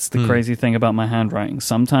both. That's the crazy thing about my handwriting.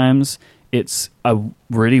 Sometimes it's a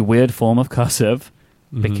really weird form of cursive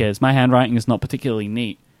because my handwriting is not particularly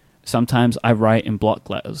neat. Sometimes I write in block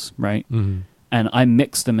letters, right? Mm-hmm. And I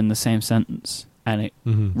mix them in the same sentence, and it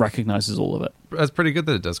recognizes all of it. That's pretty good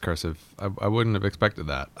that it does cursive. I wouldn't have expected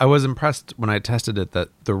that. I was impressed when I tested it that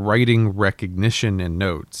the writing recognition in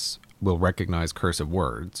Notes will recognize cursive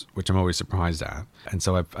words, which I'm always surprised at. And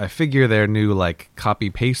so I figure their new like copy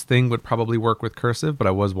paste thing would probably work with cursive, but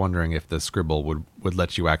I was wondering if the Scribble would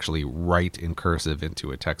let you actually write in cursive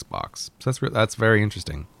into a text box. So that's very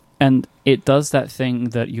interesting. And it does that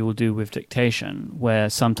thing that you will do with dictation, where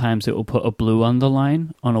sometimes it will put a blue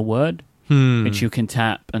underline on a word, which you can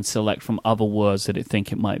tap and select from other words that it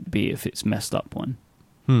think it might be if it's messed up one.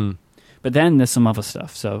 But then there's some other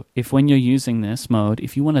stuff. So if when you're using this mode,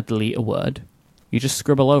 if you want to delete a word, you just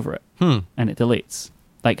scribble over it and it deletes.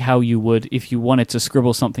 Like how you would if you wanted to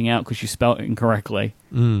scribble something out because you spelled it incorrectly.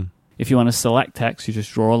 If If you want to select text, you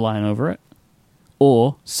just draw a line over it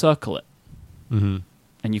or circle it. Mm-hmm.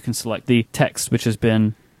 And you can select the text which has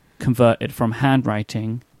been converted from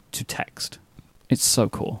handwriting to text. It's so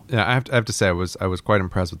cool. Yeah, I have to say I was quite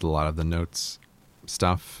impressed with a lot of the notes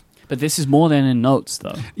stuff. But this is more than in notes,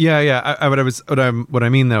 though. Yeah. What I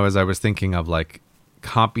mean though is I was thinking of like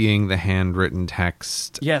copying the handwritten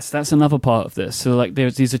text. Yes, that's another part of this. So like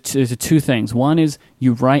there's two things. One is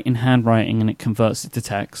you write in handwriting and it converts it to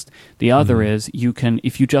text. The other is you can,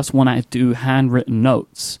 if you just want to do handwritten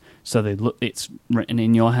notes, so it's written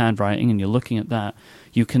in your handwriting and you're looking at that,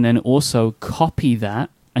 you can then also copy that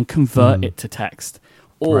and convert it to text.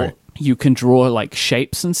 Or you can draw like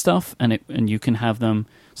shapes and stuff and you can have them.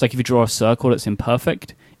 It's like if you draw a circle that's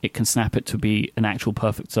imperfect, it can snap it to be an actual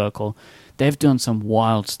perfect circle. They've done some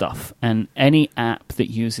wild stuff. And any app that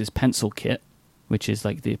uses PencilKit, which is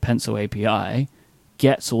like the Pencil API,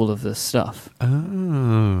 gets all of this stuff.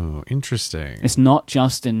 Oh, interesting. It's not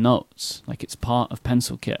just in Notes. Like it's part of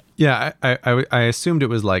PencilKit. Yeah, I assumed it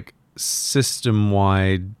was like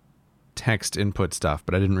system-wide text input stuff,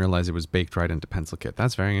 but I didn't realize it was baked right into PencilKit.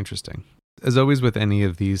 That's very interesting. As always with any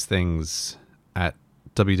of these things at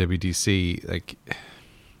WWDC, like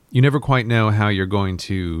you never quite know how you're going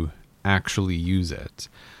to actually use it.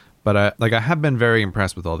 But I have been very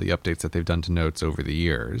impressed with all the updates that they've done to Notes over the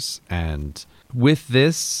years. And with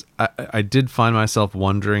this, I did find myself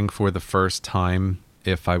wondering for the first time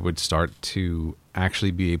if I would start to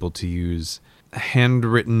actually be able to use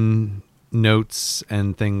handwritten notes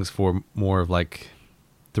and things for more of like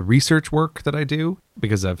the research work that I do,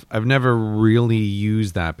 because I've never really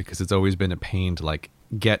used that because it's always been a pain to like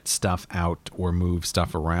get stuff out or move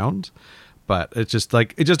stuff around. But it just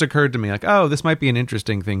occurred to me like, oh, this might be an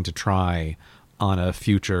interesting thing to try on a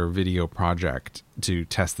future video project to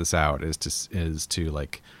test this out, is to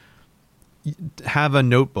like have a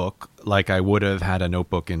notebook like I would have had a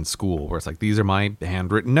notebook in school, where it's like, these are my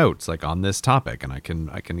handwritten notes like on this topic, and I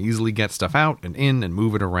can easily get stuff out and in and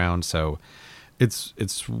move it around. So it's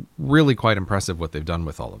really quite impressive what they've done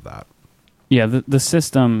with all of that. Yeah, the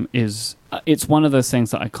system is, it's one of those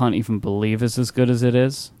things that I can't even believe is as good as it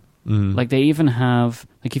is. Like they even have,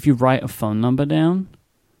 like if you write a phone number down,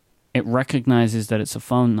 it recognizes that it's a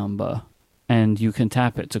phone number and you can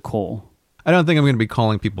tap it to call. I don't think I'm going to be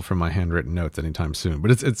calling people from my handwritten notes anytime soon,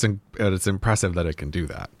 but it's impressive that it can do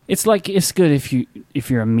that. It's like, it's good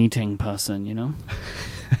if you're a meeting person, you know?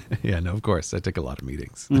 Yeah, no, of course. I take a lot of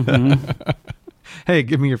meetings. Mm-hmm. Hey,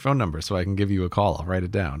 give me your phone number so I can give you a call. I'll write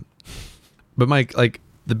it down. But Mike, like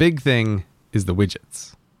the big thing is the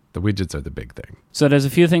widgets. The widgets are the big thing. So there's a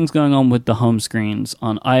few things going on with the home screens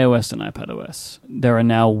on iOS and iPadOS. There are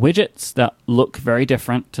now widgets that look very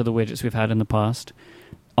different to the widgets we've had in the past.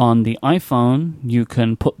 On the iPhone, you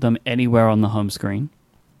can put them anywhere on the home screen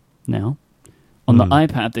now. On the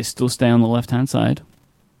iPad, they still stay on the left-hand side.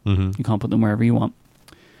 You can't put them wherever you want.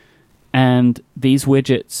 And these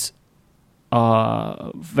widgets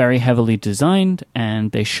are very heavily designed,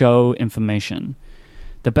 and they show information.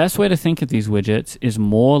 The best way to think of these widgets is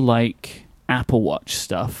more like Apple Watch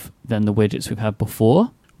stuff than the widgets we've had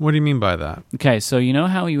before. What do you mean by that? Okay, so you know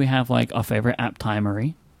how we have like our favorite app,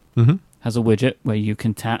 Timery, has a widget where you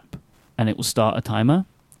can tap and it will start a timer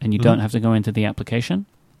and you don't have to go into the application?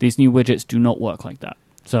 These new widgets do not work like that.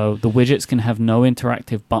 So the widgets can have no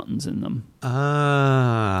interactive buttons in them.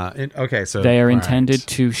 Okay, so they are intended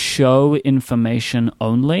to show information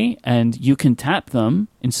only, and you can tap them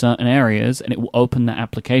in certain areas and it will open the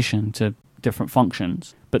application to different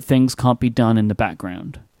functions, but things can't be done in the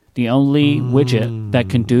background. The only widget that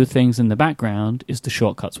can do things in the background is the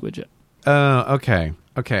Shortcuts widget. Oh, okay.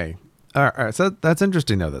 All right, so that's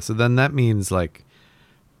interesting though. So then that means like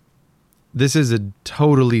this is a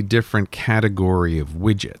totally different category of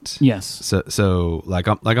widget. Yes. So like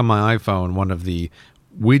on my iPhone, one of the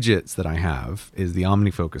widgets that I have is the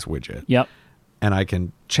OmniFocus widget. Yep. And I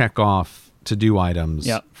can check off to-do items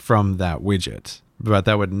from that widget. But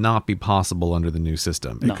that would not be possible under the new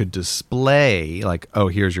system. No. It could display like, oh,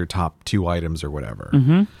 here's your top 2 items or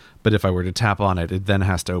whatever. But if I were to tap on it, it then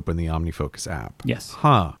has to open the OmniFocus app. Yes.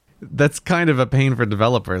 Huh. That's kind of a pain for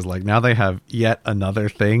developers. Like now they have yet another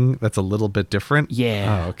thing that's a little bit different.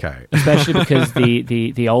 Yeah. Oh, okay. Especially because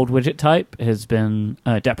the old widget type has been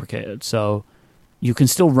deprecated. So you can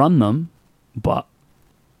still run them, but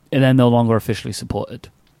they're no longer officially supported.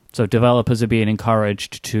 So developers are being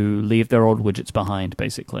encouraged to leave their old widgets behind,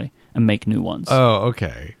 basically, and make new ones. Oh,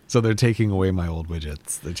 okay. So they're taking away my old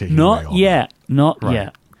widgets. They're taking not away all yet. Not Right.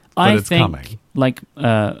 yet. But I it's think, coming. like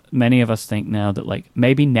many of us think now, that like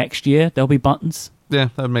maybe next year there'll be buttons, Yeah,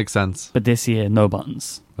 that would make sense. but this year no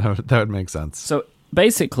buttons. That would make sense. So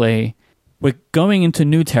basically, we're going into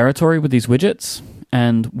new territory with these widgets,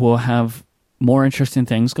 and we'll have more interesting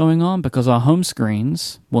things going on because our home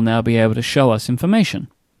screens will now be able to show us information.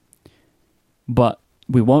 But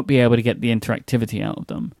we won't be able to get the interactivity out of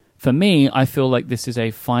them. For me, I feel like this is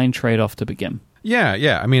a fine trade-off to begin.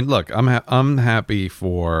 Yeah. I mean, look, I'm happy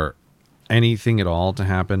for anything at all to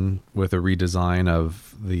happen with a redesign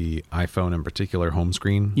of the iPhone in particular home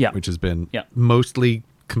screen, which has been mostly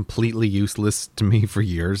completely useless to me for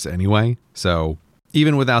years anyway. So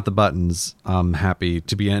even without the buttons, I'm happy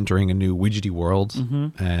to be entering a new widgety world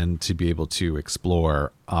and to be able to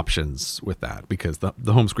explore options with that, because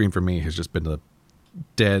the home screen for me has just been a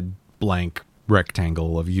dead blank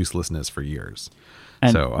rectangle of uselessness for years.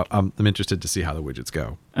 And so I'm interested to see how the widgets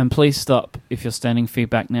go. And please stop if you're sending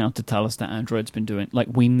feedback now to tell us that Android's been doing. Like,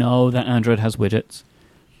 we know that Android has widgets.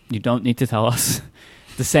 You don't need to tell us.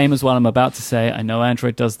 The same as what I'm about to say. I know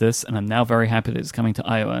Android does this, and I'm now very happy that it's coming to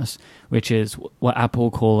iOS, which is what Apple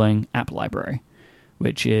are calling App Library,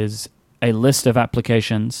 which is a list of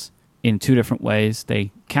applications in two different ways.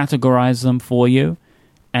 They categorize them for you,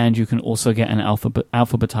 and you can also get an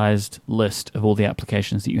alphabetized list of all the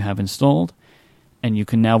applications that you have installed. And you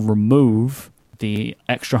can now remove the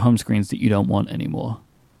extra home screens that you don't want anymore.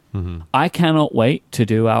 I cannot wait to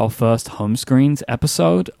do our first home screens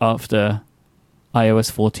episode after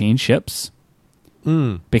iOS 14 ships,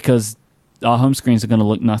 because our home screens are going to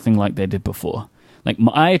look nothing like they did before. Like,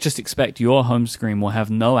 I just expect your home screen will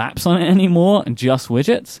have no apps on it anymore and just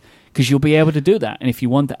widgets, because you'll be able to do that. And if you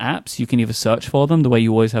want the apps, you can either search for them the way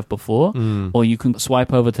you always have before, or you can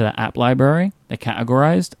swipe over to the app library. They're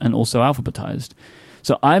categorized and also alphabetized.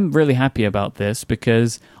 So I'm really happy about this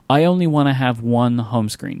because I only want to have one home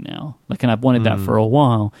screen now. Like, and I've wanted that for a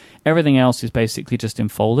while. Everything else is basically just in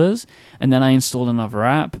folders. And then I install another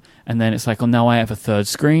app, and then it's like, oh, now I have a third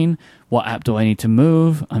screen. What app do I need to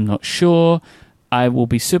move? I'm not sure. I will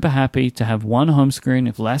be super happy to have one home screen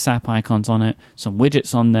with less app icons on it, some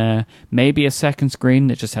widgets on there, maybe a second screen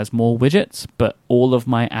that just has more widgets, but all of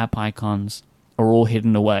my app icons are all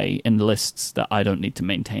hidden away in lists that I don't need to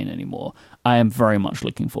maintain anymore. I am very much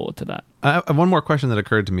looking forward to that. I have one more question that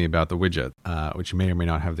occurred to me about the widget, which you may or may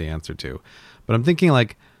not have the answer to. But I'm thinking,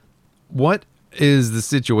 like, what is the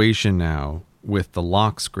situation now with the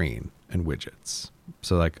lock screen and widgets?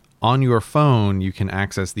 So, like, on your phone, you can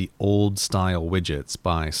access the old style widgets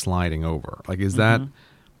by sliding over. Like, is that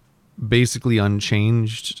basically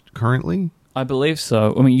unchanged currently? I believe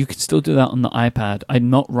so. I mean, you can still do that on the iPad. I'm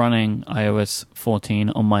not running iOS 14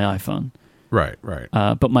 on my iPhone. Right.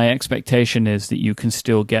 But my expectation is that you can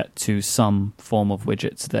still get to some form of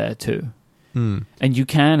widgets there too. And you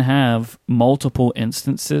can have multiple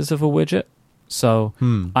instances of a widget. So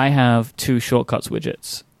I have 2 shortcuts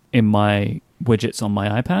widgets in my widgets on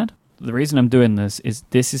my iPad. The reason I'm doing this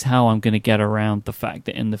is how I'm going to get around the fact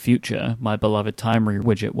that in the future, my beloved Timery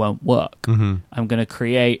widget won't work. I'm going to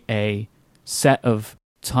create a set of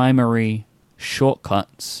Timery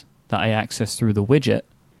shortcuts that I access through the widget.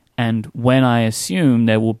 And when I assume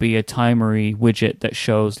there will be a Timery widget that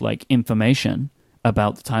shows like information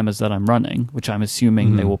about the timers that I'm running, which I'm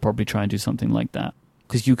assuming they will probably try and do something like that.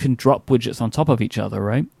 Because you can drop widgets on top of each other,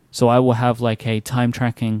 right? So I will have like a time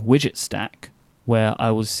tracking widget stack where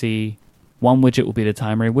I will see one widget will be the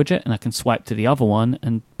Timery widget, and I can swipe to the other one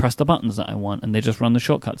and press the buttons that I want, and they just run the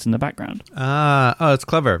shortcuts in the background. That's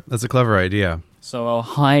clever. That's a clever idea. So I'll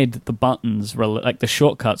hide the buttons, like the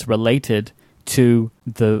shortcuts related to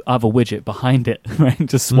the other widget behind it, right?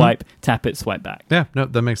 Just swipe, tap it, swipe back. Yeah, no,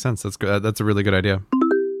 that makes sense. That's good. That's a really good idea.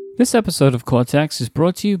 This episode of Cortex is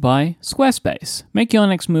brought to you by Squarespace. Make your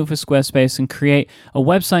next move with Squarespace and create a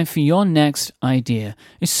website for your next idea.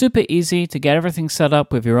 It's super easy to get everything set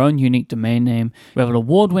up with your own unique domain name. We have an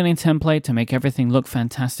award-winning template to make everything look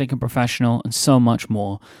fantastic and professional, and so much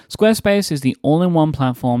more. Squarespace is the all-in-one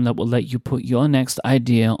platform that will let you put your next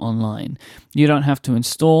idea online. You don't have to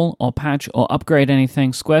install or patch or upgrade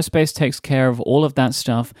anything. Squarespace takes care of all of that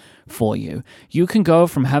stuff for you. You can go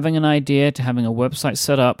from having an idea to having a website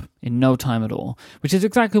set up in no time at all, which is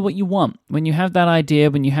exactly what you want. When you have that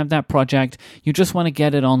idea, when you have that project, you just want to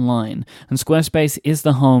get it online. And Squarespace is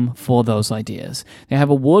the home for those ideas. They have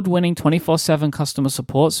award-winning 24/7 customer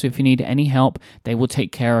support, so if you need any help, they will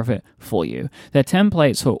take care of it for you. Their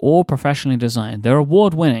templates are all professionally designed. They're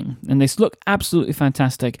award-winning, and they look absolutely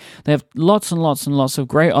fantastic. They have lots and lots and lots of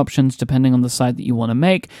great options depending on the site that you want to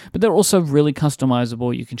make, but they're also really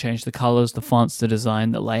customizable. You can change the colors, the fonts, the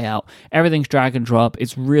design, the layout. Everything's drag and drop.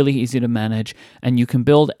 It's really easy to manage, and you can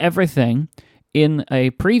build everything in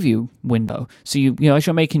a preview window. So as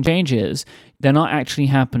you're making changes, they're not actually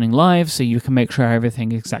happening live, so you can make sure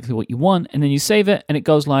everything is exactly what you want, and then you save it and it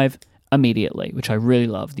goes live immediately, which I really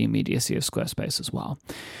love, the immediacy of Squarespace as well.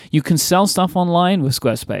 You can sell stuff online with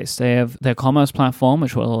Squarespace. They have their commerce platform,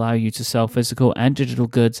 which will allow you to sell physical and digital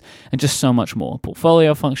goods, and just so much more.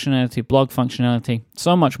 Portfolio functionality, blog functionality,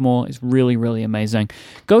 so much more. It's really, really amazing.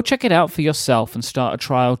 Go check it out for yourself and start a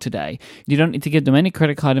trial today. You don't need to give them any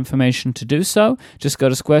credit card information to do so. Just go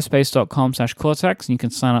to squarespace.com/Cortex and you can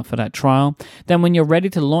sign up for that trial. Then when you're ready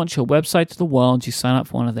to launch your website to the world, you sign up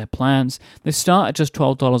for one of their plans. They start at just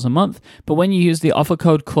 $12 a month. But when you use the offer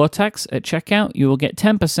code Cortex at checkout, you will get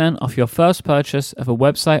 10% off your first purchase of a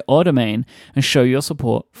website or domain and show your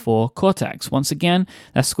support for Cortex. Once again,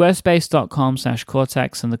 that's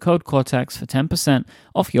squarespace.com/Cortex and the code Cortex for 10%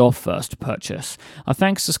 off your first purchase. Our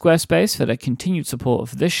thanks to Squarespace for their continued support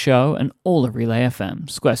of this show and all of Relay FM.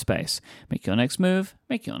 Squarespace, make your next move,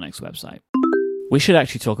 make your next website. We should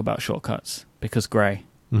actually talk about shortcuts because, Gray,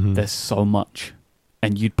 there's so much.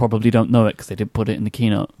 And you probably don't know it because they didn't put it in the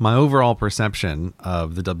keynote. My overall perception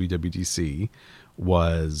of the WWDC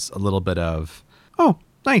was a little bit of, oh,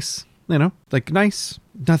 nice. Nice.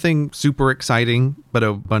 Nothing super exciting, but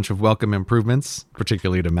a bunch of welcome improvements,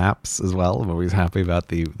 particularly to maps as well. I'm always happy about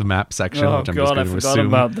the map section, which I'm just going to assume.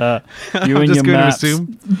 About that. You and your maps.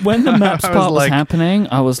 When the maps part was happening,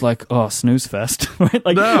 I was like, oh, snooze fest.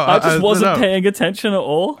 I just wasn't paying attention at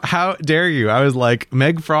all. How dare you? I was like,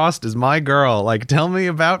 Meg Frost is my girl. Tell me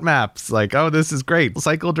about maps. Oh, this is great.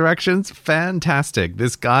 Cycle directions, fantastic.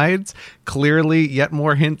 This guides clearly yet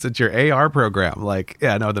more hints at your AR program.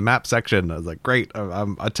 The map section. I was like, great.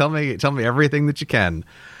 Tell me everything that you can.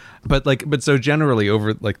 But so generally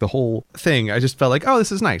over the whole thing, I just felt like, oh,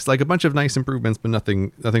 this is nice. A bunch of nice improvements, but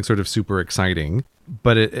nothing sort of super exciting.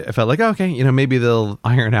 But it felt like, okay, maybe they'll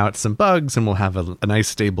iron out some bugs and we'll have a nice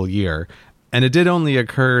stable year. And it did only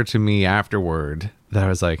occur to me afterward that I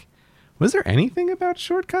was like, was there anything about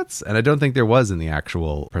shortcuts? And I don't think there was in the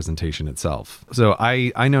actual presentation itself. So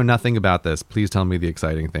I know nothing about this. Please tell me the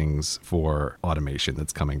exciting things for automation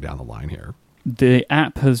that's coming down the line here. The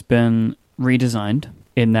app has been redesigned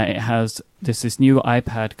in that it has this new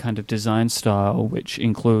iPad kind of design style, which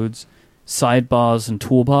includes sidebars and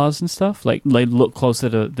toolbars and stuff. They look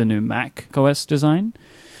closer to the new Mac OS design.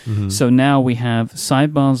 Mm-hmm. So now we have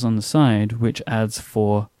sidebars on the side, which adds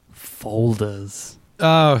for folders.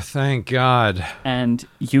 Oh, thank God. And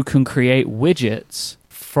you can create widgets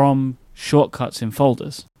from shortcuts in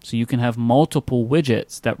folders. So you can have multiple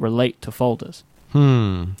widgets that relate to folders.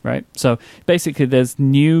 Right? So basically there's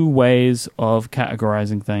new ways of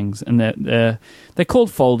categorizing things, and they're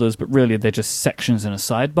called folders, but really they're just sections in a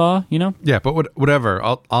sidebar, Yeah, but whatever.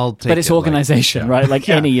 I'll take it. But it's organization, right?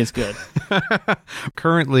 Yeah. Any is good.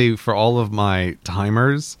 Currently, for all of my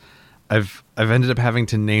timers, I've ended up having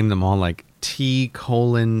to name them all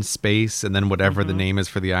T:space and then whatever the name is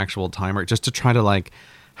for the actual timer, just to try to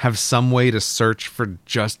have some way to search for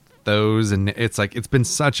just those. And it's been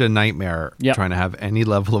such a nightmare trying to have any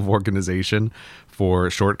level of organization for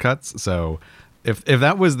shortcuts. So if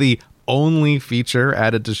that was the only feature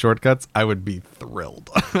added to shortcuts, I would be thrilled.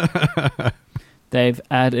 They've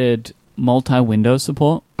added multi-window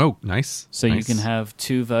support. Oh, nice. So you can have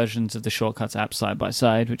two versions of the Shortcuts app side by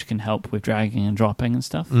side, which can help with dragging and dropping and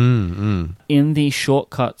stuff. In the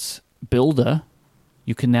Shortcuts builder,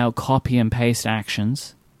 you can now copy and paste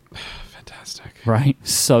actions. Fantastic. Right?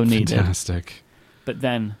 So needed. Fantastic. But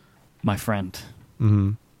then, my friend,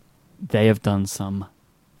 they have done some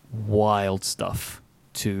wild stuff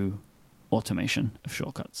to automation of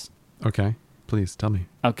shortcuts. Okay. Please tell me.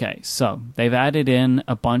 Okay, so they've added in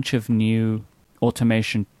a bunch of new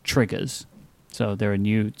automation triggers. So there are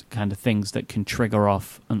new kind of things that can trigger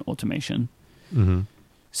off an automation. Mm-hmm.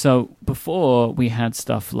 So before we had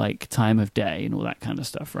stuff like time of day and all that kind of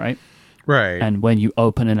stuff, right? Right. And when you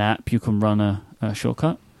open an app, you can run a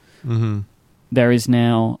shortcut. Mm-hmm. There is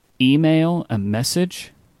now email and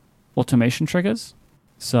message automation triggers.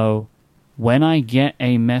 So when I get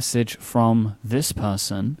a message from this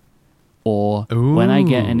person, or when I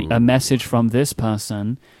get a message from this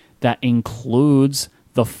person that includes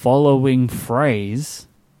the following phrase,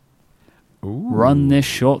 run this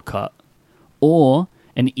shortcut. Or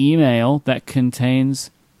an email that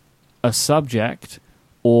contains a subject,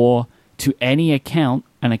 or to any account,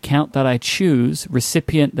 an account that I choose,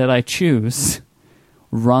 recipient that I choose,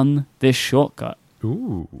 run this shortcut.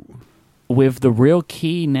 Ooh. With the real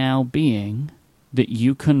key now being that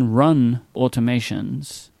you can run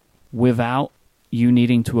automations without you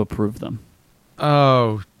needing to approve them.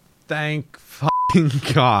 Oh, thank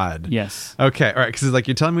God. Yes. Okay, all right, because like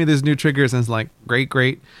you're telling me there's new triggers, and it's like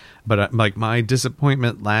great, but like my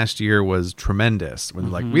disappointment last year was tremendous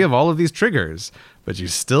when like we have all of these triggers, but you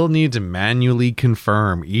still need to manually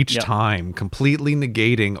confirm each time, completely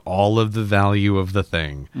negating all of the value of the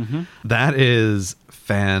thing. That is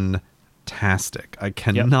fantastic. I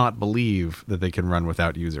cannot believe that they can run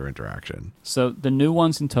without user interaction. So the new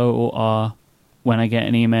ones in total are when I get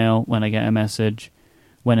an email, when I get a message,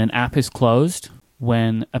 when an app is closed,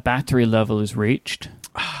 when a battery level is reached,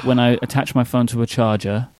 when I attach my phone to a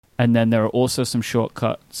charger, and then there are also some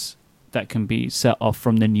shortcuts that can be set off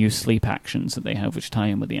from the new sleep actions that they have, which tie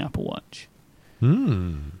in with the Apple Watch.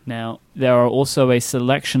 Now, there are also a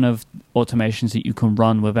selection of automations that you can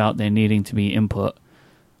run without there needing to be input.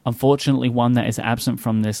 Unfortunately, one that is absent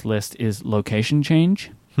from this list is location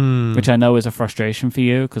change, which I know is a frustration for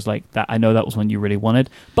you, because like that, I know that was one you really wanted,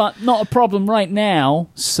 but not a problem right now,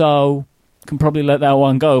 so can probably let that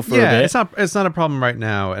one go for a bit. It's not a problem right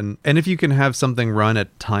now, and if you can have something run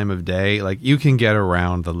at time of day, like you can get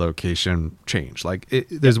around the location change. Like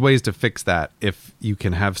there's ways to fix that if you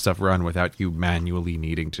can have stuff run without you manually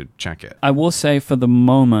needing to check it. I will say for the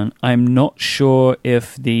moment, I'm not sure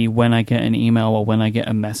if the when I get an email or when I get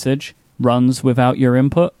a message runs without your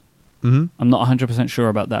input. I'm not 100% sure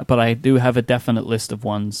about that, but I do have a definite list of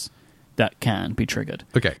ones that can be triggered.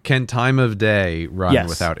 Okay, can time of day run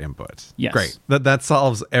without input? Yes. Great. That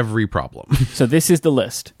solves every problem. So this is the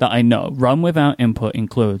list that I know. Run without input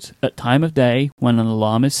includes at time of day, when an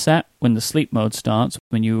alarm is set, when the sleep mode starts,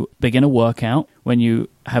 when you begin a workout, when you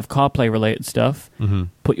have CarPlay related stuff,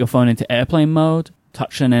 put your phone into airplane mode,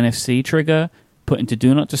 touch an NFC trigger, put into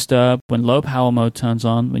do not disturb, when low power mode turns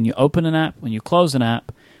on, when you open an app, when you close an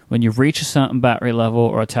app, when you reach a certain battery level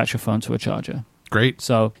or attach your phone to a charger. Great.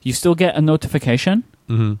 So you still get a notification,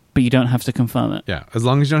 but you don't have to confirm it. Yeah, as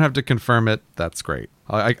long as you don't have to confirm it, that's great.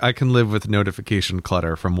 I can live with notification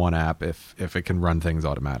clutter from one app if it can run things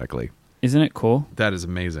automatically. Isn't it cool? That is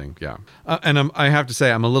amazing, yeah. And I have to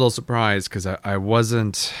say, I'm a little surprised because I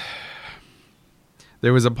wasn't...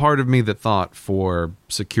 There was a part of me that thought for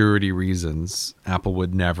security reasons, Apple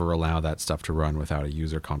would never allow that stuff to run without a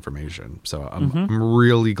user confirmation. So I'm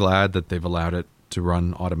really glad that they've allowed it to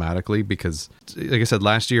run automatically because, like I said,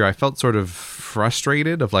 last year I felt sort of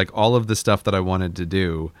frustrated of like all of the stuff that I wanted to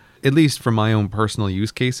do. At least for my own personal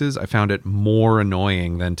use cases, I found it more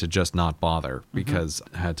annoying than to just not bother because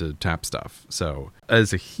I had to tap stuff. So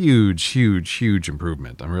it's a huge, huge, huge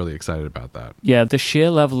improvement. I'm really excited about that. Yeah, the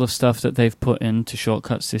sheer level of stuff that they've put into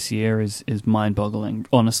shortcuts this year is mind-boggling,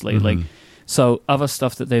 honestly. Like, so other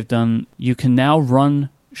stuff that they've done, you can now run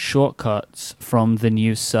shortcuts from the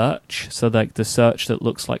new search. So like the search that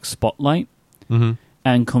looks like Spotlight.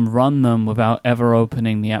 And can run them without ever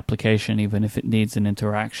opening the application, even if it needs an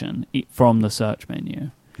interaction from the search menu.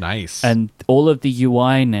 Nice. And all of the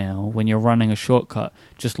UI now, when you're running a shortcut,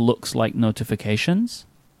 just looks like notifications.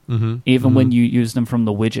 Even when you use them from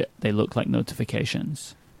the widget, they look like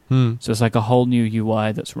notifications. So it's like a whole new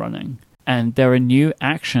UI that's running. And there are new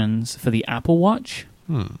actions for the Apple Watch.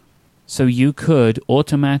 So you could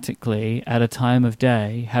automatically, at a time of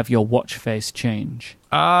day, have your watch face change.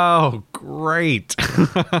 Oh, great.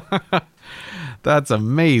 That's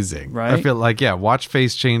amazing. Right? I feel like, watch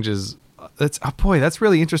face changes. That's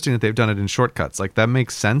really interesting that they've done it in shortcuts. Like, that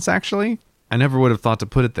makes sense, actually. I never would have thought to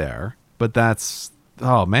put it there, but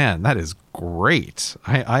oh man, that is great.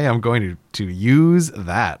 I am going to use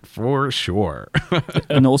that for sure.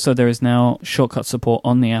 And also there is now shortcut support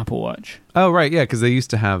on the Apple Watch. Oh, right. Yeah, because they used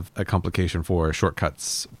to have a complication for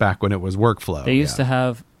shortcuts back when it was workflow. They used to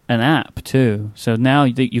have an app too. So now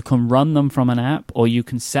you can run them from an app or you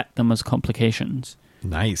can set them as complications.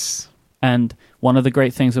 Nice. And one of the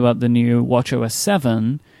great things about the new WatchOS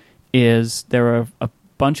 7 is there are a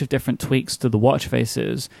bunch of different tweaks to the watch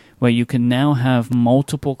faces where you can now have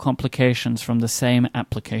multiple complications from the same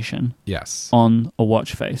application on a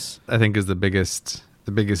watch face. I think is the biggest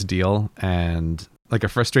deal, and like a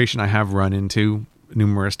frustration I have run into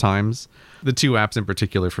numerous times. The two apps in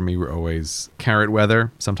particular for me were always Carrot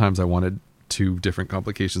Weather. Sometimes I wanted two different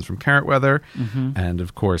complications from Carrot Weather, and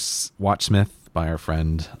of course WatchSmith by our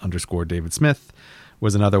friend _David Smith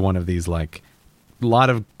was another one of these, like, a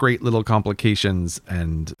lot of great little complications,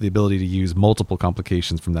 and the ability to use multiple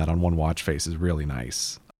complications from that on one watch face is really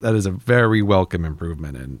nice. That is a very welcome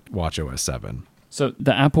improvement in WatchOS 7. So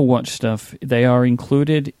the Apple Watch stuff, they are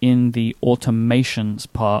included in the automations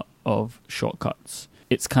part of shortcuts.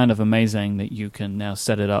 It's kind of amazing that you can now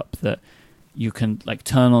set it up that you can like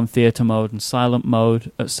turn on theater mode and silent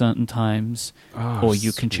mode at certain times, or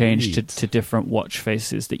you can change to different watch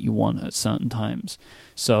faces that you want at certain times.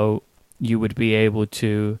 So you would be able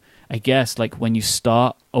to, I guess, like when you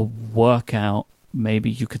start a workout, maybe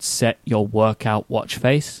you could set your workout watch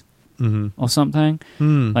face or something.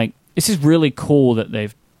 Like, this is really cool that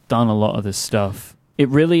they've done a lot of this stuff. It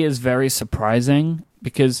really is very surprising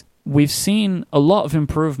because we've seen a lot of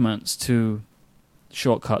improvements to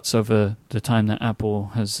shortcuts over the time that Apple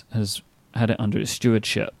has had it under its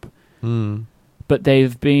stewardship. But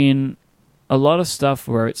they've been a lot of stuff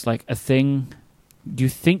where it's like a thing, you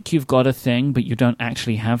think you've got a thing, but you don't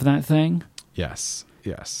actually have that thing. Yes.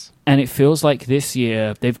 And it feels like this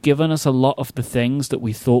year they've given us a lot of the things that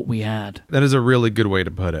we thought we had. That is a really good way to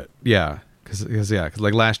put it. Yeah. Because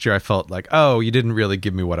like last year I felt like, oh, you didn't really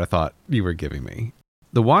give me what I thought you were giving me.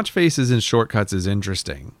 The watch faces and shortcuts is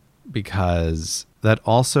interesting because that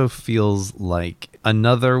also feels like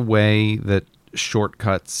another way that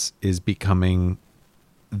shortcuts is becoming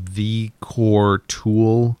the core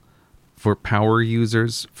tool for power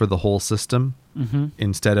users for the whole system.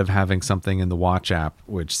 Instead of having something in the watch app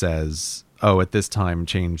which says, oh, at this time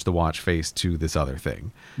change the watch face to this other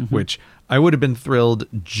thing, which I would have been thrilled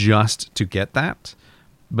just to get that.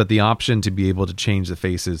 But the option to be able to change the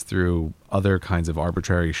faces through other kinds of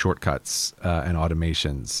arbitrary shortcuts and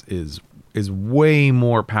automations is way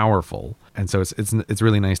more powerful. And so it's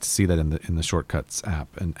really nice to see that in the shortcuts app.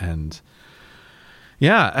 And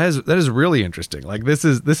yeah, that is really interesting. Like this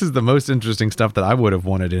is the most interesting stuff that I would have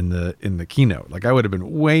wanted in the keynote. Like I would have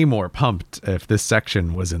been way more pumped if this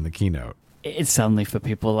section was in the keynote. It's only for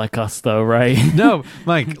people like us though, right? No,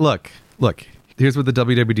 Mike, look. Here's what the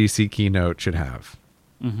WWDC keynote should have.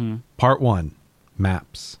 Part 1,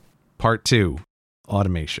 maps. Part 2,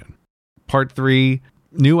 automation. Part 3,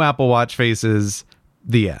 new Apple Watch faces.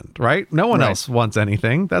 The end, right? No one else wants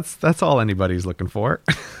anything. That's all anybody's looking for.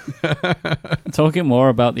 Talking more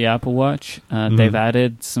about the Apple Watch, they've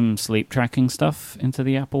added some sleep tracking stuff into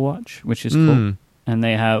the Apple Watch, which is cool. And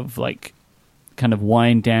they have like kind of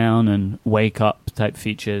wind down and wake up type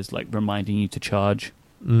features, like reminding you to charge.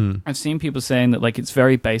 I've seen people saying that like it's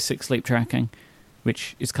very basic sleep tracking,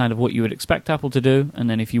 which is kind of what you would expect Apple to do. And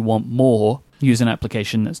then if you want more, use an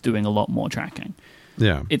application that's doing a lot more tracking.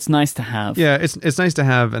 Yeah. It's nice to have. Yeah, it's nice to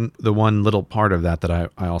have. And the one little part of that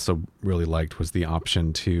I also really liked was the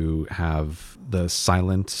option to have the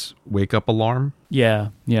silent wake up alarm. Yeah.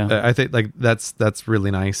 I think like that's really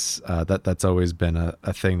nice. That's always been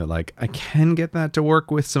a thing that like I can get that to work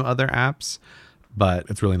with some other apps, but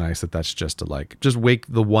it's really nice that that's just to just wake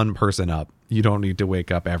the one person up. You don't need to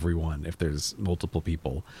wake up everyone if there's multiple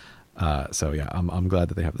people. So yeah, I'm glad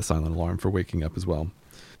that they have the silent alarm for waking up as well.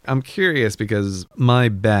 I'm curious because my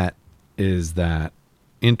bet is that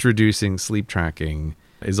introducing sleep tracking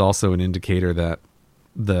is also an indicator that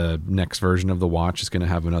the next version of the watch is going to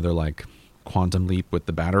have another like quantum leap with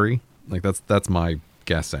the battery. Like that's my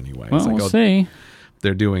guess anyway. Well, we'll see.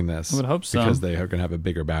 They're doing this. I would hope so. Because they are going to have a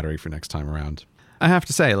bigger battery for next time around. I have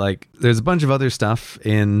to say, like, there's a bunch of other stuff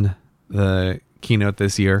in the keynote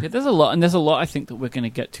this year. Yeah, there's a lot, and there's a lot I think that we're going to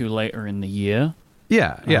get to later in the year.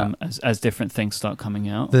 Yeah. As different things start coming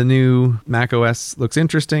out. The new Mac OS looks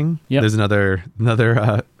interesting. Yep. There's another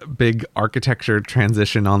big architecture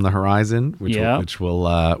transition on the horizon, which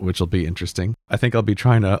will be interesting. I think I'll be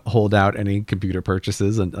trying to hold out any computer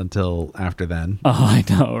purchases until after then. Oh, I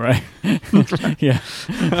know, right? Yeah.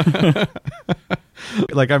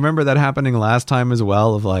 Like I remember that happening last time as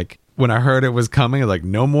well. Of like when I heard it was coming, like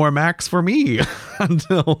no more Macs for me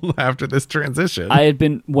until after this transition. I had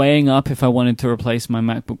been weighing up if I wanted to replace my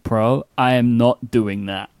MacBook Pro. I am not doing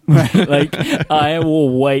that. Right? Like I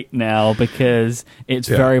will wait now because it's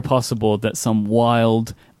very possible that some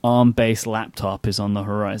wild ARM-based laptop is on the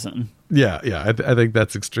horizon. Yeah. I think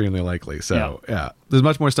that's extremely likely. So yeah, there's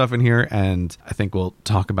much more stuff in here, and I think we'll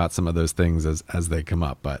talk about some of those things as they come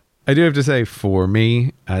up. But I do have to say, for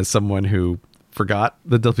me, as someone who forgot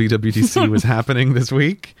the WWDC was happening this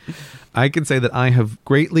week, I can say that I have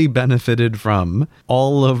greatly benefited from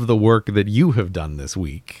all of the work that you have done this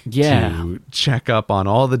week to check up on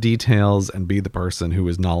all the details and be the person who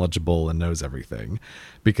is knowledgeable and knows everything,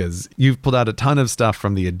 because you've pulled out a ton of stuff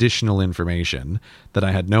from the additional information that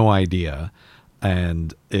I had no idea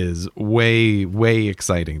and is way, way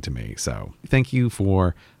exciting to me. So thank you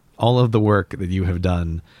for all of the work that you have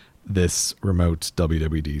done this remote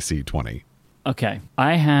WWDC 20. Okay,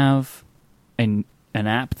 I have an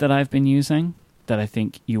app that I've been using that I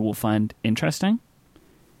think you will find interesting,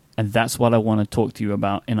 and that's what I want to talk to you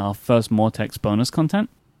about in our first Moretex bonus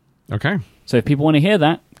content. Okay. So if people want to hear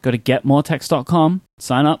that, go to getmoretex.com,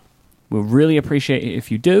 sign up. We'll really appreciate it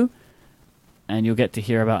if you do, and you'll get to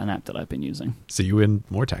hear about an app that I've been using. See you in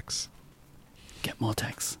Moretex.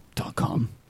 Getmoretex.com.